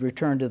Moses would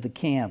return to the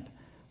camp,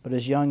 but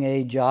his young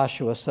aide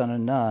Joshua, son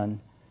of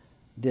Nun,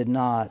 did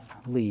not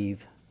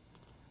leave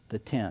the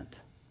tent.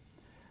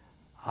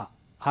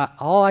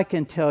 All I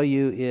can tell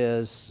you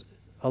is,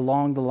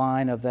 along the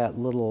line of that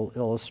little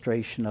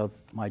illustration of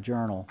my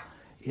journal,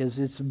 is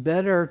it's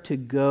better to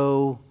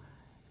go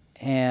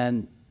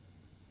and,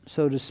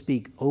 so to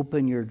speak,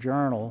 open your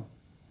journal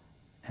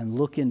and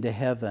look into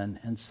heaven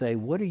and say,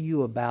 what are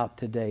you about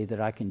today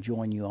that I can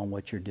join you on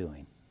what you're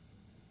doing?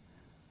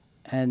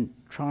 And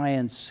try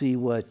and see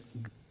what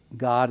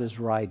God is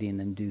writing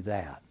and do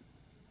that.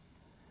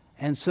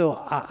 And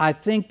so I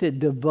think that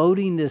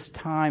devoting this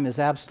time is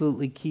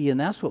absolutely key, and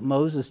that's what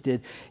Moses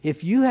did.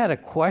 If you had a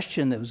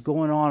question that was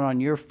going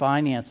on your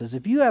finances,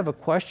 if you have a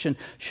question,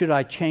 should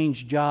I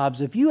change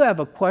jobs? If you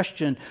have a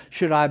question,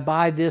 should I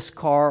buy this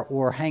car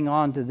or hang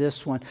on to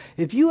this one?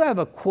 If you have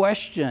a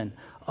question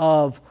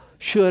of,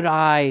 should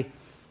I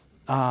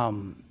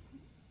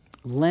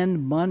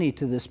lend money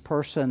to this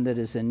person that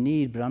is in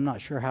need, but I'm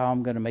not sure how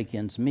I'm going to make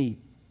ends meet.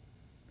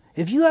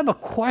 If you have a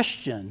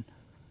question,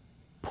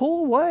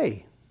 pull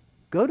away.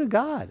 Go to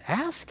God.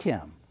 Ask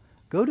Him.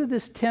 Go to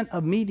this tent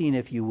of meeting,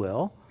 if you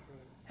will,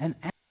 and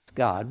ask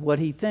God what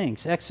He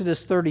thinks.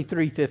 Exodus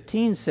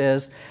 33:15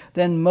 says,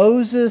 Then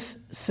Moses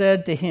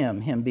said to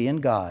him being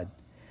God,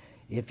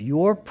 if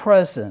your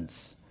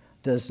presence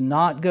does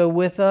not go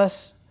with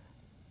us,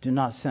 do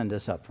not send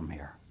us up from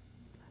here.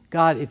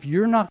 God, if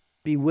you're not going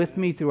to be with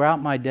me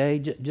throughout my day,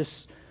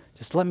 just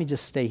let me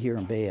just stay here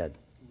in bed.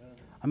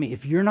 I mean,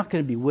 if you're not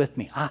going to be with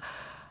me,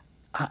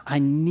 I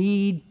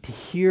need to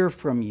hear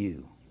from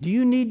you. Do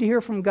you need to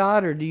hear from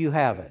God, or do you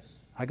have it?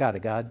 I got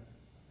it, God.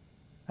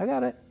 I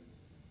got it.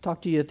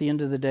 Talk to you at the end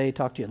of the day,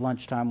 talk to you at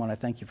lunchtime when I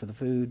thank you for the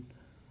food.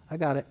 I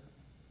got it.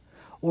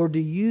 Or do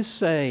you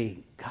say,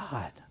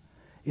 God,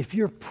 if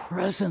your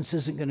presence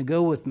isn't going to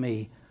go with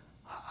me,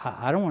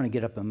 I don't want to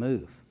get up and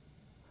move.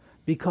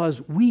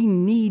 Because we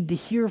need to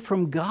hear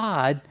from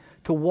God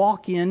to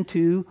walk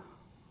into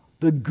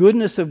the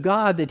goodness of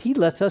God, that He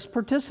lets us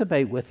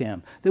participate with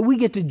Him, that we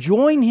get to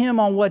join Him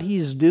on what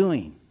He's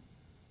doing.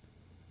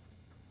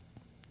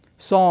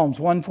 Psalms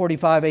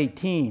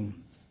 145:18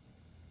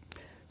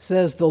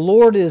 says, the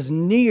Lord is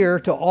near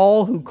to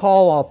all who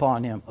call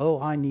upon Him. Oh,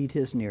 I need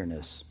His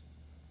nearness.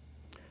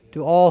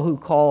 To all who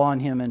call on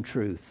Him in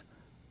truth.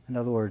 In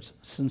other words,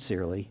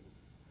 sincerely,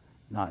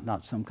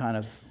 not some kind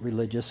of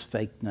religious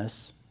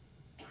fakeness.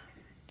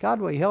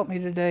 God, will you help me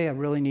today? I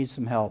really need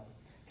some help.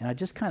 And I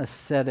just kind of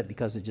said it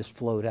because it just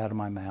flowed out of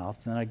my mouth.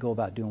 And then I go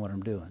about doing what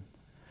I'm doing.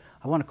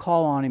 I want to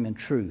call on Him in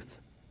truth.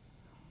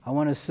 I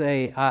want to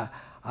say,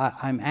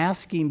 I'm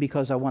asking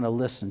because I want to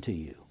listen to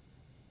you.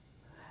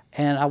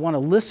 And I want to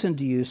listen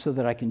to you so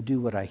that I can do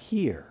what I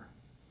hear.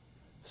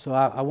 So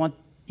I want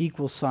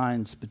equal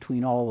signs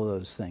between all of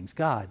those things.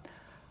 God,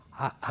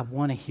 I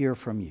want to hear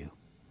from you.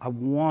 I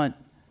want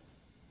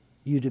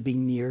you to be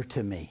near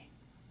to me.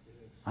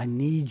 I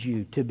need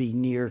you to be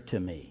near to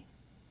me.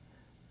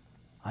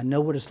 I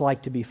know what it's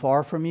like to be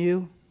far from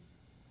you,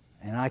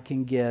 and I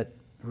can get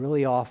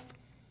really off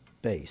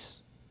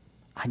base.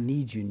 I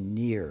need you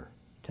near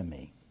to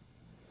me.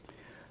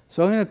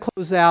 So I'm going to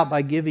close out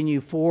by giving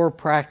you 4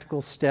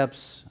 practical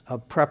steps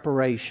of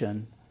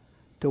preparation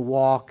to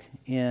walk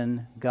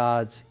in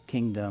God's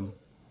kingdom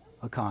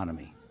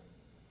economy.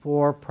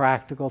 4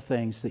 practical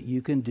things that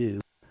you can do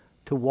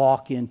to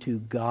walk into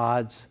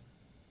God's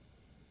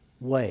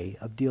way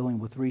of dealing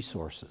with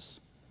resources.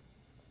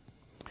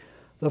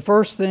 The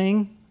first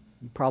thing,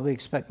 you probably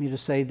expect me to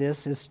say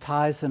this, is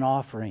tithes and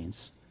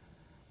offerings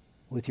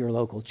with your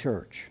local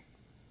church.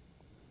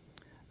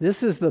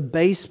 This is the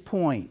base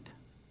point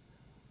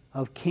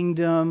of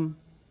kingdom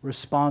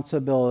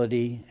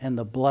responsibility and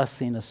the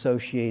blessing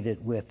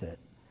associated with it.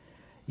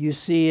 You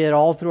see it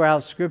all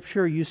throughout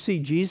Scripture. You see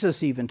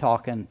Jesus even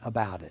talking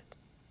about it.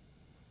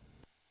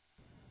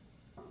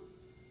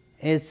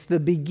 It's the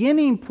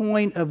beginning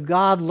point of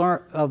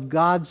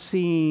God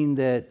seeing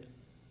that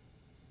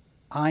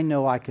I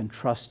know I can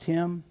trust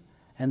Him,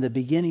 and the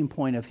beginning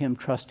point of Him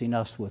trusting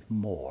us with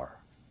more.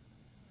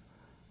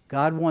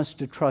 God wants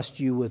to trust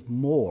you with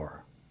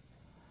more.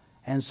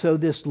 And so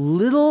this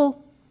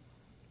little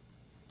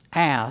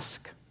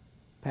ask,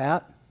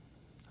 Pat,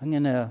 I'm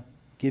going to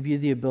give you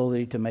the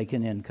ability to make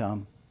an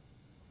income.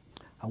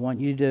 I want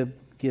you to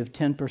give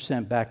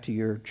 10% back to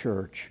your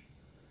church,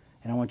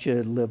 and I want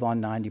you to live on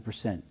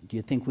 90%. Do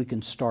you think we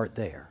can start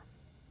there?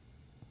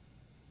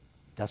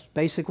 That's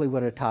basically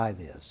what a tithe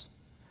is.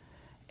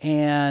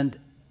 And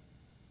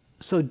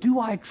so do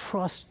I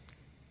trust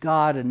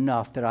God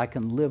enough that I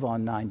can live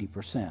on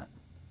 90%?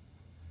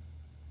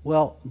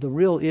 Well, the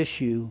real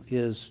issue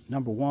is,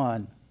 number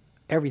one,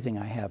 everything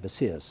I have is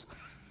His.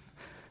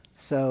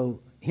 So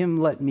Him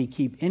letting me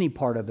keep any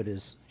part of it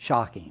is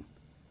shocking.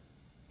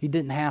 He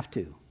didn't have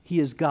to.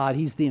 He is God.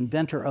 He's the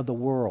inventor of the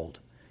world.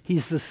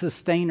 He's the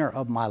sustainer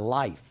of my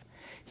life.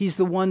 He's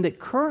the one that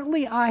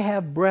currently I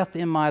have breath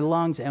in my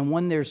lungs, and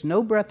when there's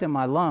no breath in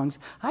my lungs,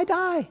 I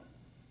die.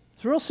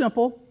 It's real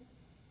simple.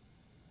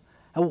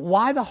 And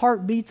why the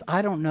heart beats,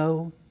 I don't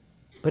know,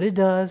 but it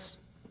does.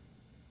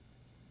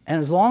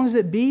 And as long as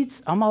it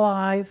beats, I'm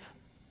alive.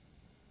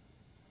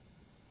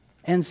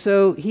 And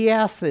so he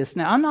asked this.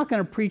 Now, I'm not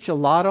going to preach a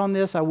lot on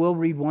this. I will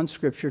read one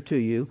scripture to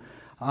you.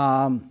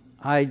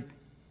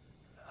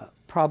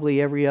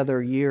 Probably every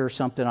other year or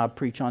something I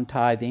preach on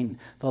tithing.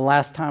 The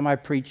last time I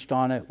preached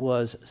on it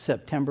was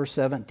September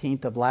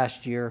 17th of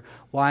last year.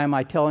 Why am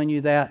I telling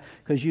you that?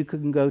 Because you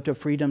can go to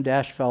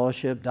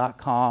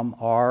freedom-fellowship.com,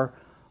 our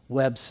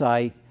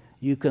website.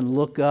 You can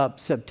look up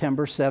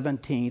September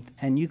 17th,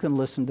 and you can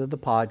listen to the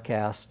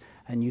podcast,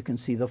 and you can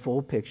see the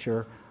full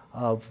picture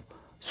of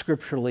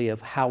scripturally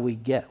of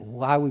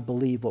why we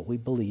believe what we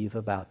believe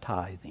about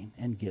tithing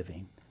and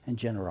giving and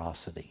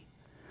generosity.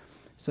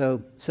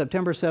 So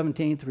September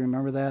 17th,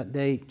 remember that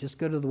date? Just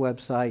go to the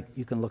website.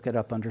 You can look it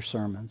up under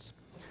sermons.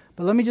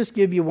 But let me just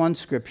give you one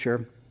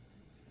scripture.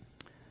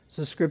 It's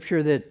a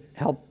scripture that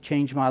helped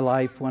change my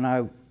life when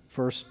I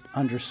first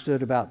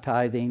understood about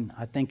tithing.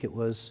 I think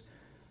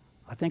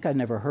I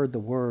never heard the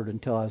word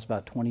until I was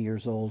about 20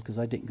 years old, because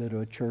I didn't go to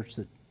a church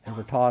that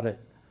ever taught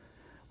it,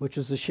 which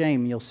is a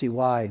shame. You'll see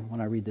why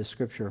when I read this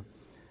scripture.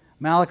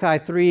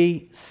 Malachi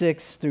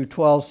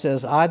 3:6-12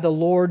 says, I, the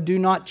Lord, do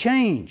not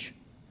change.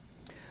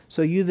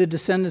 So you, the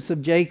descendants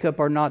of Jacob,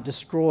 are not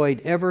destroyed.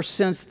 Ever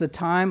since the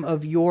time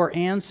of your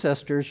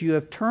ancestors, you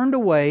have turned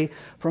away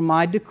from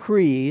my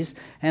decrees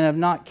and have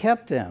not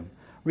kept them.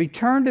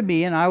 Return to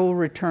me, and I will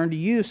return to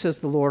you, says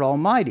the Lord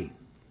Almighty.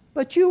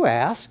 But you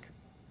ask,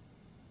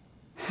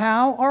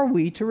 how are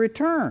we to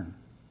return?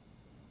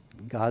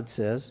 God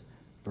says,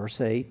 verse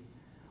 8,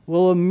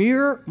 will a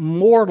mere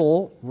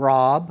mortal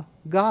rob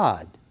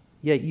God?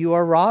 Yet you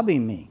are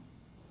robbing me.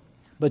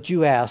 But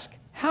you ask,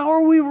 how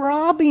are we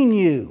robbing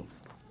you?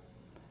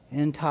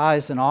 In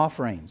tithes and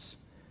offerings.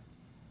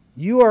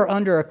 You are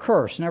under a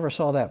curse. Never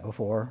saw that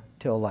before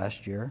till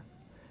last year.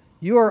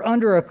 You are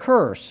under a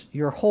curse,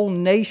 your whole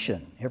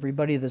nation,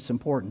 everybody that's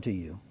important to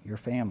you, your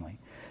family,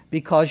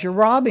 because you're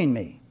robbing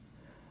me.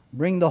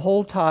 Bring the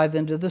whole tithe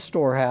into the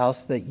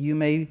storehouse that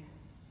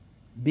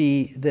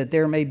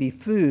there may be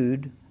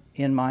food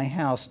in my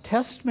house.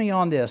 Test me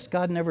on this.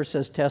 God never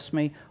says test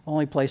me,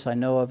 only place I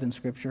know of in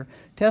Scripture.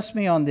 Test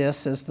me on this,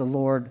 says the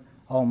Lord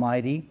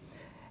Almighty,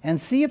 and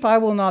see if I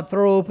will not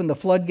throw open the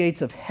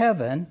floodgates of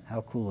heaven,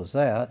 how cool is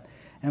that,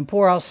 and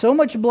pour out so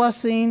much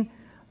blessing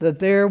that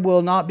there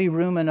will not be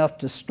room enough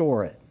to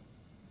store it.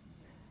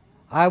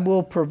 I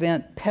will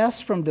prevent pests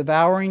from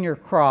devouring your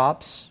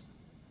crops.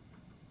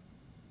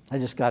 I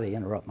just got to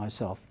interrupt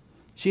myself.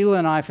 We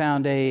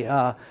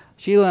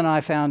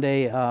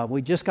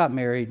just got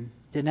married,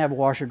 didn't have a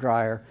washer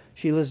dryer.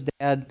 Sheila's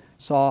dad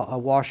saw a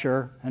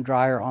washer and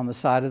dryer on the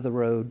side of the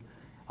road.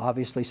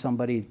 Obviously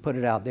somebody put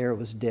it out there, it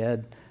was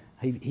dead.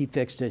 He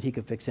fixed it. He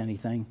could fix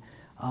anything.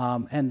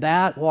 And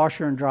that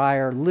washer and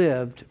dryer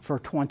lived for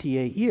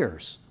 28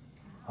 years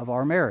of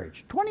our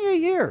marriage.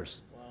 28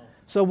 years. Wow.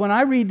 So when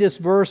I read this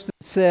verse that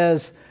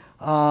says,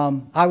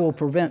 I will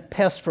prevent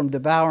pests from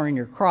devouring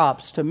your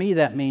crops, to me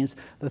that means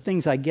the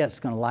things I get is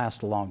going to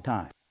last a long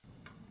time.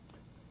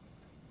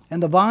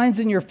 And the vines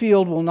in your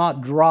field will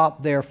not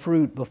drop their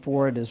fruit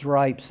before it is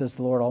ripe, says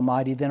the Lord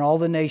Almighty. Then all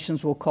the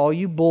nations will call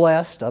you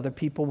blessed. Other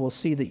people will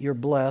see that you're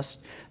blessed.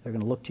 They're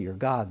going to look to your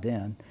God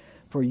then.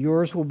 For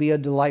yours will be a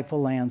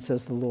delightful land,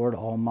 says the Lord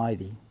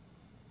Almighty.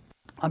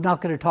 I'm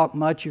not going to talk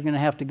much. You're going to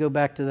have to go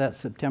back to that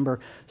September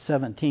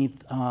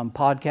 17th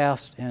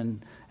podcast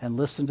and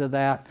listen to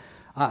that.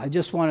 I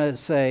just want to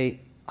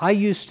say, I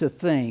used to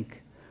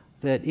think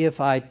that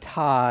if I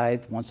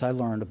tithe, once I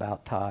learned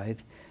about tithe,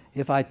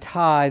 if I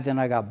tithe, then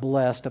I got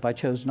blessed. If I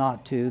chose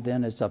not to,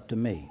 then it's up to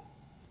me.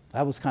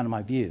 That was kind of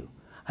my view.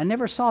 I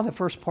never saw the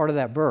first part of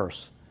that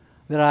verse,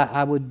 that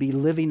I would be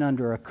living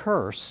under a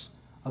curse,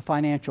 a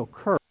financial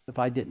curse, if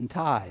I didn't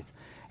tithe.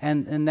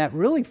 And that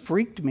really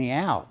freaked me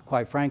out,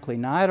 quite frankly.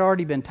 Now, I had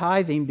already been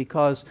tithing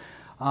because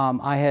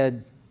I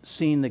had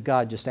seen that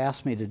God just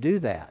asked me to do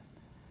that.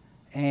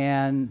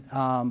 And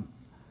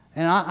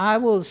I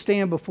will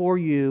stand before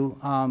you,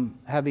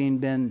 having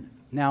been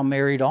now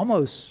married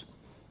almost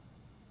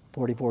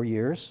 44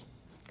 years,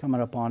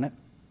 coming up on it.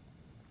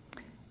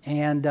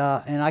 And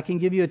I can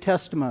give you a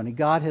testimony.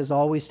 God has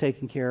always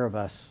taken care of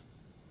us.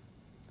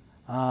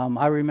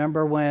 I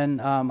remember when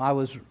I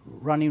was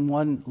running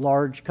one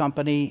large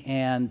company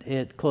and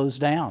it closed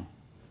down.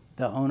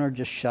 The owner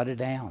just shut it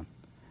down.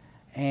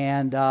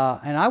 And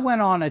I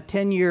went on a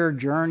 10-year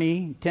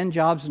journey, 10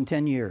 jobs in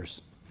 10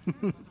 years.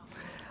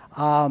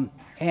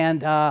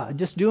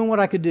 Just doing what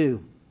I could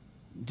do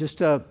just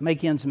to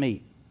make ends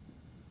meet.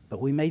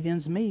 But we made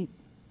ends meet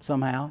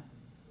somehow.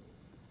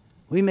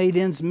 We made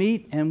ends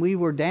meet and we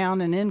were down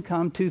in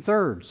income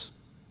 2/3.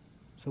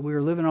 So we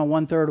were living on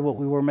 1/3 of what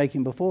we were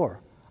making before.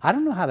 I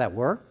don't know how that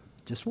worked.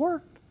 It just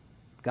worked.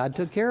 God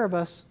took care of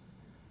us.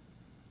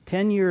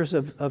 10 years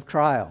of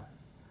trial.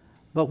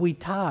 But we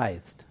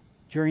tithed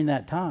during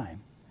that time.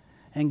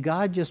 And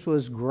God just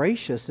was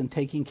gracious in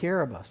taking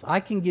care of us. I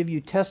can give you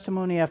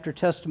testimony after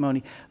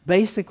testimony,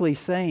 basically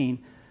saying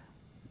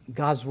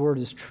God's word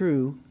is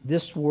true.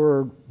 This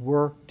word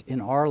worked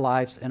in our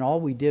lives, and all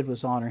we did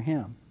was honor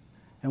Him.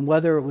 And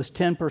whether it was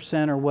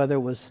 10% or whether it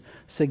was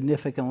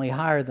significantly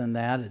higher than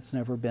that, it's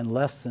never been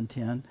less than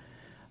 10.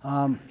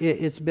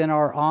 It's been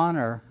our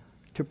honor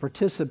to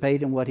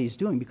participate in what He's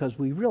doing because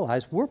we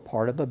realize we're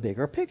part of a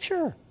bigger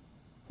picture.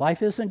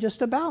 Life isn't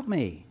just about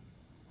me.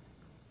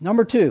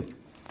 Number 2,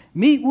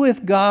 meet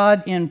with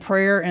God in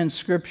prayer and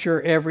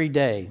Scripture every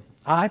day.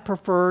 I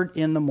preferred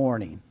in the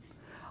morning.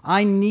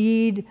 I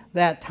need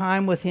that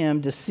time with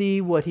Him to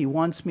see what He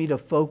wants me to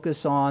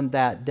focus on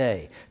that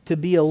day, to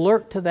be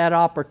alert to that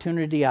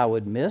opportunity I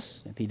would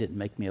miss if He didn't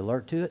make me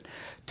alert to it,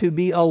 to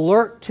be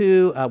alert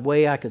to a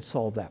way I could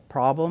solve that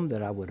problem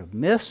that I would have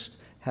missed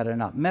had I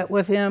not met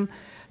with Him,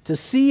 to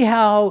see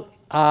how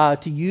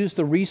to use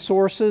the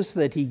resources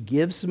that He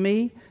gives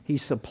me, He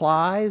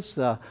supplies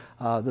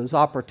those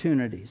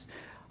opportunities.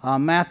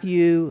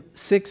 Matthew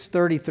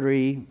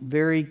 6:33,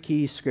 very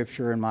key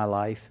scripture in my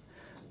life.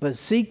 But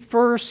seek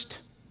first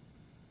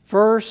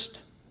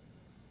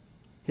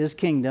His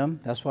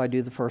kingdom. That's why I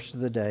do the first of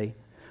the day.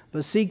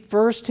 But seek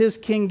first His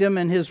kingdom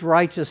and His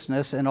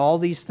righteousness, and all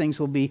these things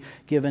will be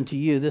given to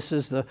you. This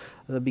is the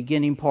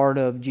beginning part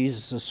of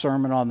Jesus'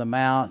 Sermon on the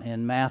Mount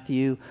in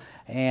Matthew.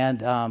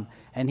 And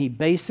He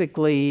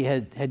basically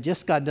had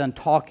just got done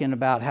talking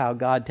about how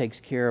God takes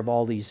care of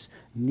all these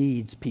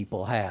needs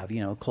people have,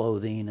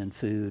 clothing and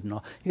food and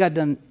all. He got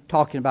done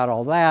talking about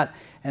all that.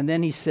 And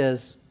then He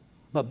says,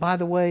 but by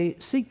the way,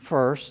 seek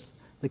first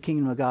the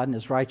kingdom of God and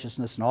His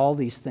righteousness, and all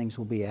these things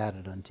will be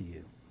added unto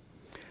you.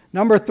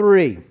 Number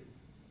 3.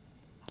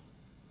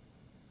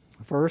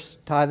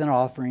 First, tithe and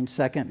offering.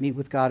 Second, meet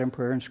with God in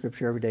prayer and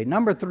Scripture every day.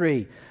 Number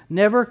 3,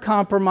 never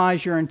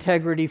compromise your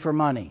integrity for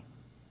money.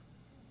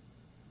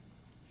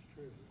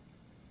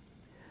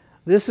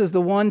 This is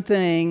the one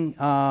thing,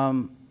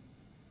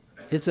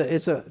 it's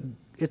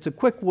a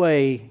quick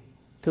way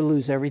to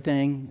lose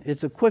everything.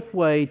 It's a quick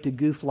way to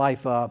goof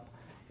life up,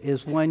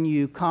 is when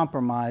you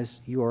compromise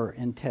your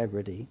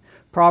integrity.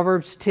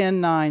 Proverbs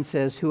 10:9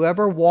 says,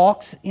 whoever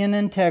walks in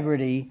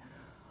integrity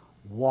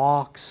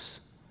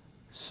walks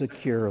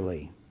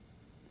securely,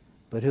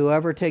 but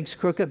whoever takes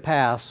crooked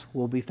paths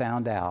will be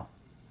found out.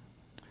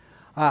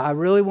 I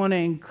really want to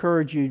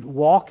encourage you,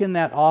 walk in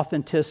that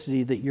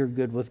authenticity that you're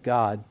good with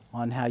God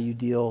on how you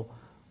deal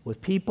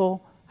with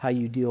people, how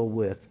you deal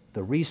with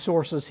the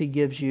resources He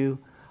gives you.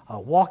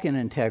 Walk in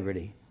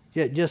integrity.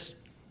 Just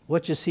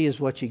what you see is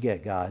what you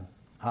get, God.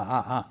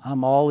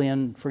 I'm all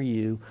in for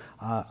you.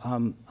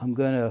 I'm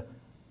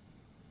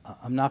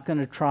not going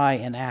to try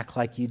and act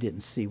like you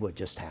didn't see what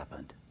just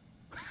happened.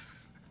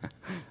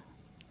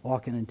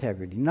 Walk in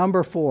integrity.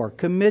 Number 4,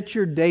 commit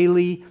your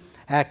daily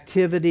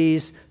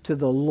activities to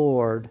the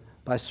Lord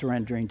by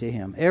surrendering to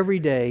Him. Every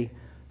day,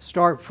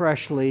 start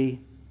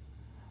freshly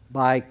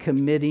by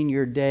committing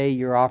your day,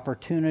 your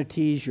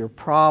opportunities, your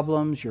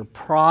problems, your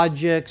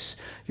projects,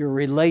 your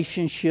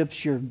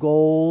relationships, your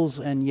goals,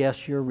 and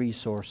yes, your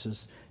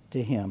resources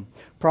to Him.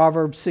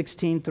 Proverbs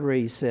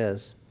 16:3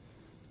 says,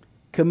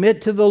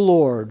 commit to the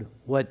Lord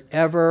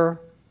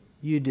whatever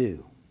you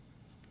do,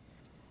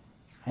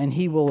 and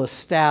He will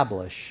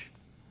establish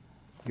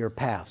your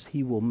paths.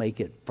 He will make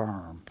it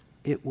firm.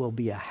 It will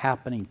be a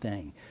happening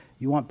thing.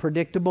 You want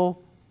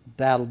predictable?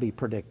 That'll be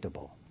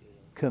predictable.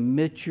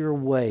 Commit your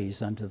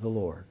ways unto the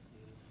Lord.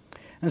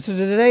 And so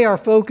today our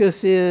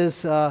focus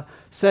is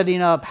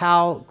setting up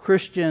how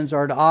Christians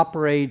are to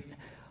operate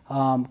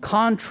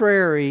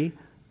contrary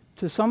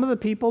to some of the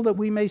people that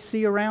we may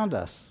see around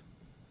us.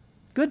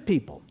 Good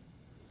people.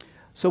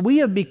 So we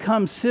have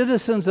become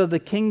citizens of the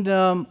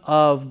kingdom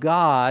of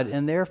God,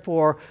 and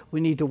therefore we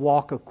need to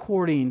walk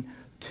according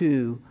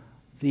to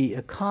the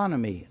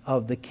economy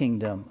of the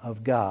kingdom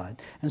of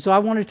God. And so I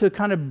wanted to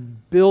kind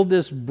of build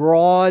this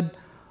broad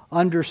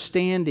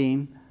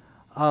understanding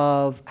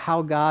of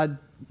how God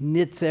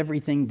knits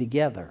everything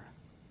together,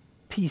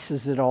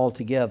 pieces it all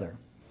together.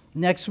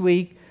 Next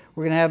week,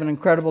 we're going to have an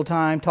incredible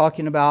time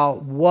talking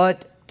about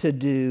what to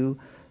do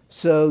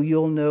so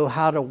you'll know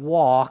how to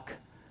walk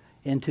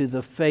into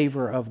the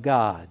favor of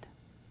God.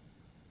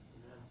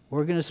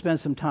 We're going to spend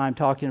some time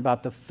talking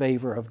about the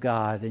favor of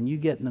God, and you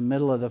get in the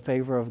middle of the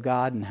favor of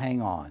God and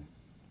hang on.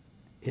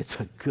 It's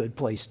a good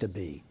place to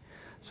be.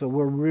 So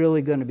we're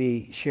really going to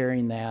be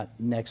sharing that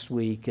next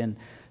week. And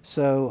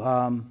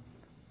so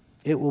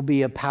it will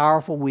be a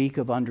powerful week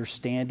of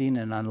understanding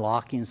and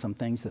unlocking some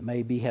things that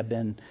maybe have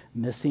been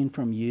missing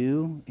from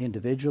you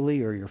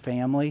individually or your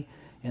family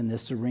in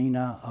this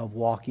arena of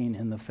walking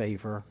in the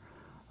favor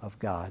of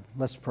God.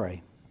 Let's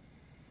pray.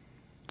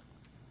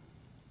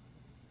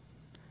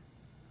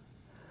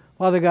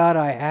 Father God,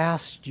 I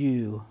asked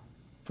you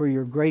for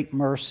your great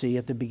mercy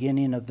at the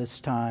beginning of this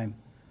time,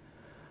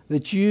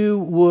 that you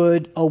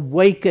would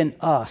awaken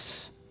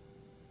us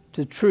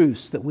to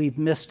truths that we've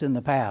missed in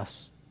the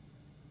past.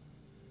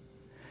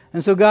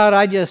 And so, God,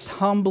 I just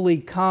humbly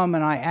come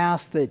and I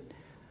ask that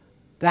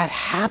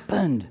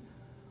happened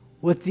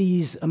with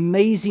these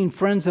amazing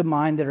friends of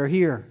mine that are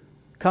here,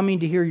 coming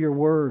to hear your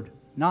word.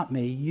 Not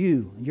me,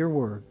 you, your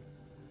word.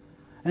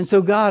 And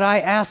so, God, I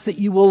ask that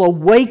you will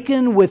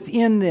awaken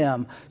within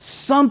them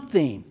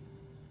something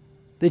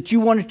that you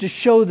wanted to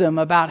show them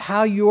about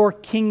how your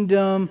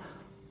kingdom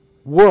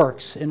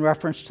works in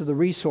reference to the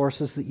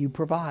resources that you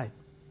provide.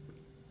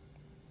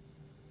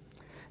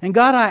 And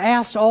God, I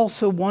asked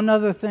also one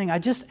other thing. I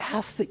just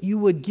asked that you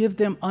would give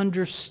them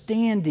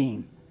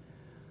understanding.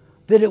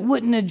 That it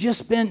wouldn't have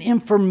just been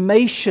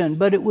information,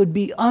 but it would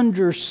be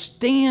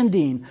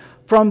understanding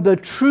from the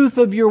truth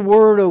of your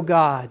word, O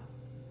God.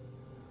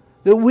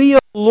 That we, O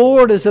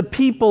Lord, as a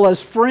people,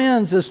 as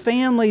friends, as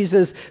families,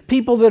 as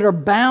people that are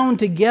bound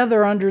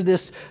together under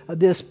this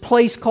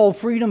place called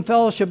Freedom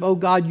Fellowship, O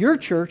God, your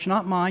church,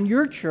 not mine,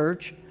 your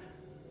church,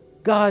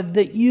 God,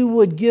 that you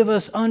would give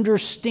us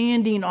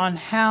understanding on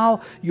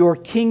how your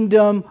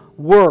kingdom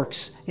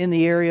works in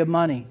the area of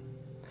money.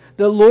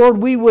 That, Lord,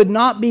 we would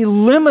not be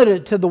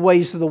limited to the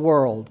ways of the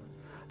world.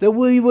 That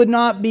we would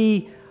not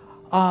be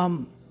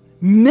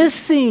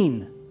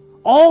missing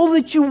all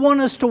that you want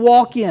us to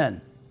walk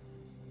in.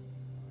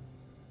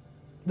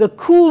 The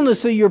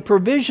coolness of your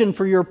provision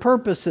for your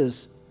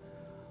purposes.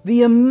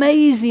 The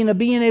amazing of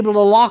being able to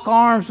lock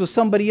arms with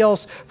somebody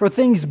else for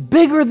things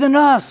bigger than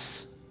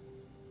us.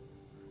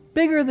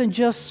 Bigger than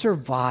just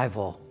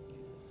survival.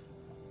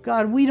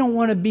 God, we don't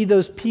want to be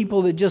those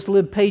people that just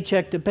live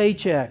paycheck to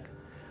paycheck.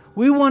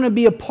 We want to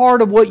be a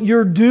part of what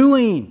you're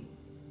doing.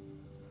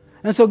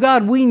 And so,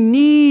 God, we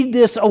need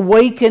this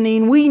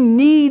awakening. We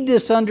need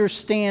this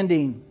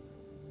understanding.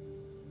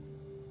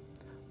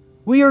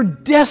 We are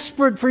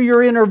desperate for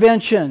your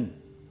intervention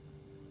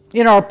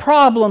in our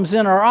problems,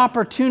 in our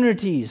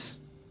opportunities.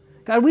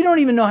 God, we don't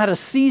even know how to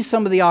see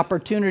some of the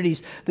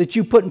opportunities that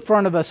you put in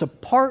front of us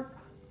apart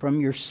from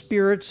your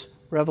Spirit's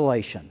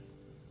revelation.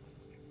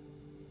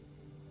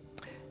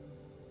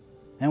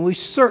 And we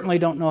certainly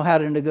don't know how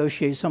to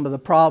negotiate some of the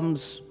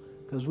problems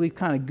because we've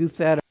kind of goofed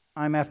that up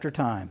time after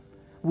time.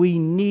 We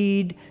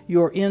need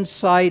your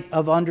insight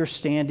of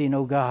understanding,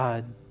 O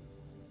God.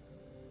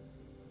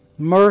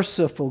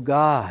 Merciful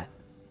God.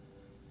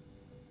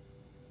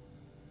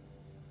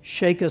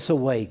 Shake us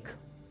awake.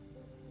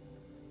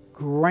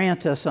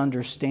 Grant us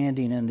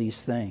understanding in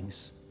these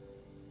things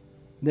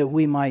that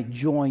we might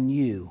join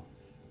you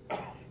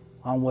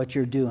on what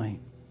you're doing.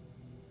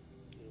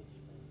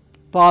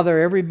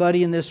 Father,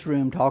 everybody in this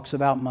room talks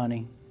about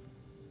money.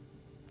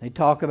 They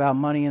talk about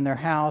money in their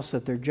house,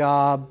 at their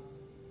job,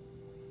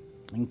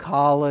 in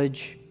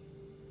college,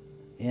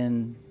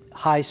 in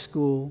high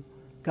school.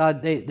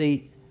 God,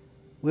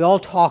 we all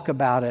talk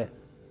about it,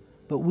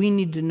 but we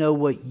need to know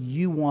what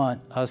you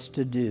want us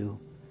to do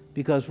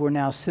because we're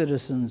now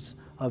citizens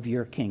of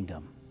your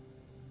kingdom.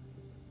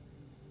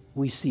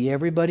 We see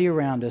everybody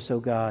around us, oh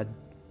God.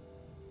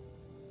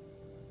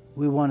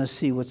 We want to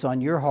see what's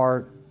on your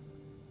heart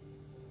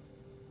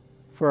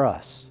for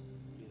us.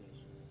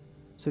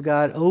 So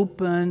God,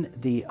 open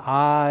the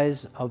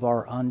eyes of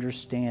our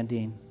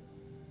understanding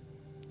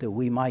that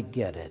we might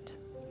get it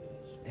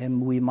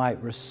and we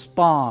might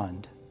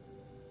respond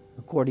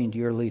according to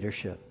your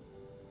leadership.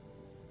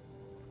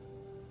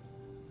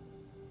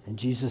 In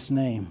Jesus'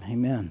 name,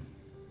 amen.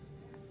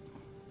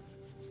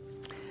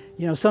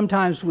 You know,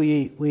 sometimes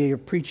we are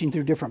preaching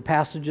through different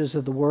passages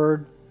of the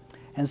Word,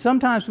 and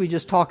sometimes we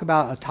just talk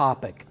about a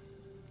topic.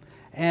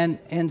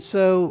 And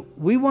so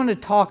we want to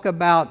talk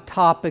about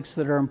topics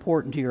that are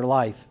important to your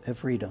life at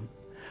Freedom.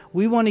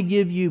 We want to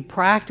give you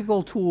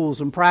practical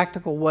tools and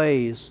practical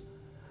ways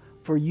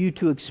for you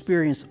to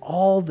experience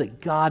all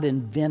that God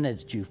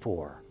invented you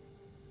for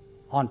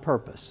on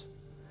purpose.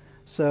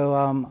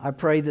 So I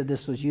pray that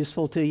this was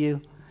useful to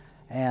you.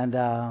 And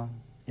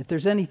if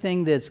there's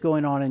anything that's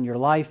going on in your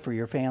life or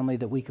your family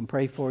that we can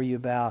pray for you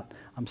about,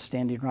 I'm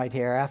standing right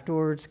here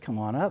afterwards. Come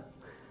on up.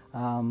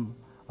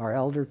 Our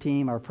elder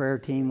team, our prayer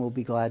team will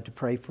be glad to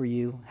pray for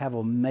you. Have an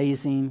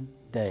amazing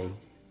day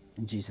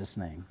in Jesus'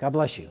 name. God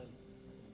bless you.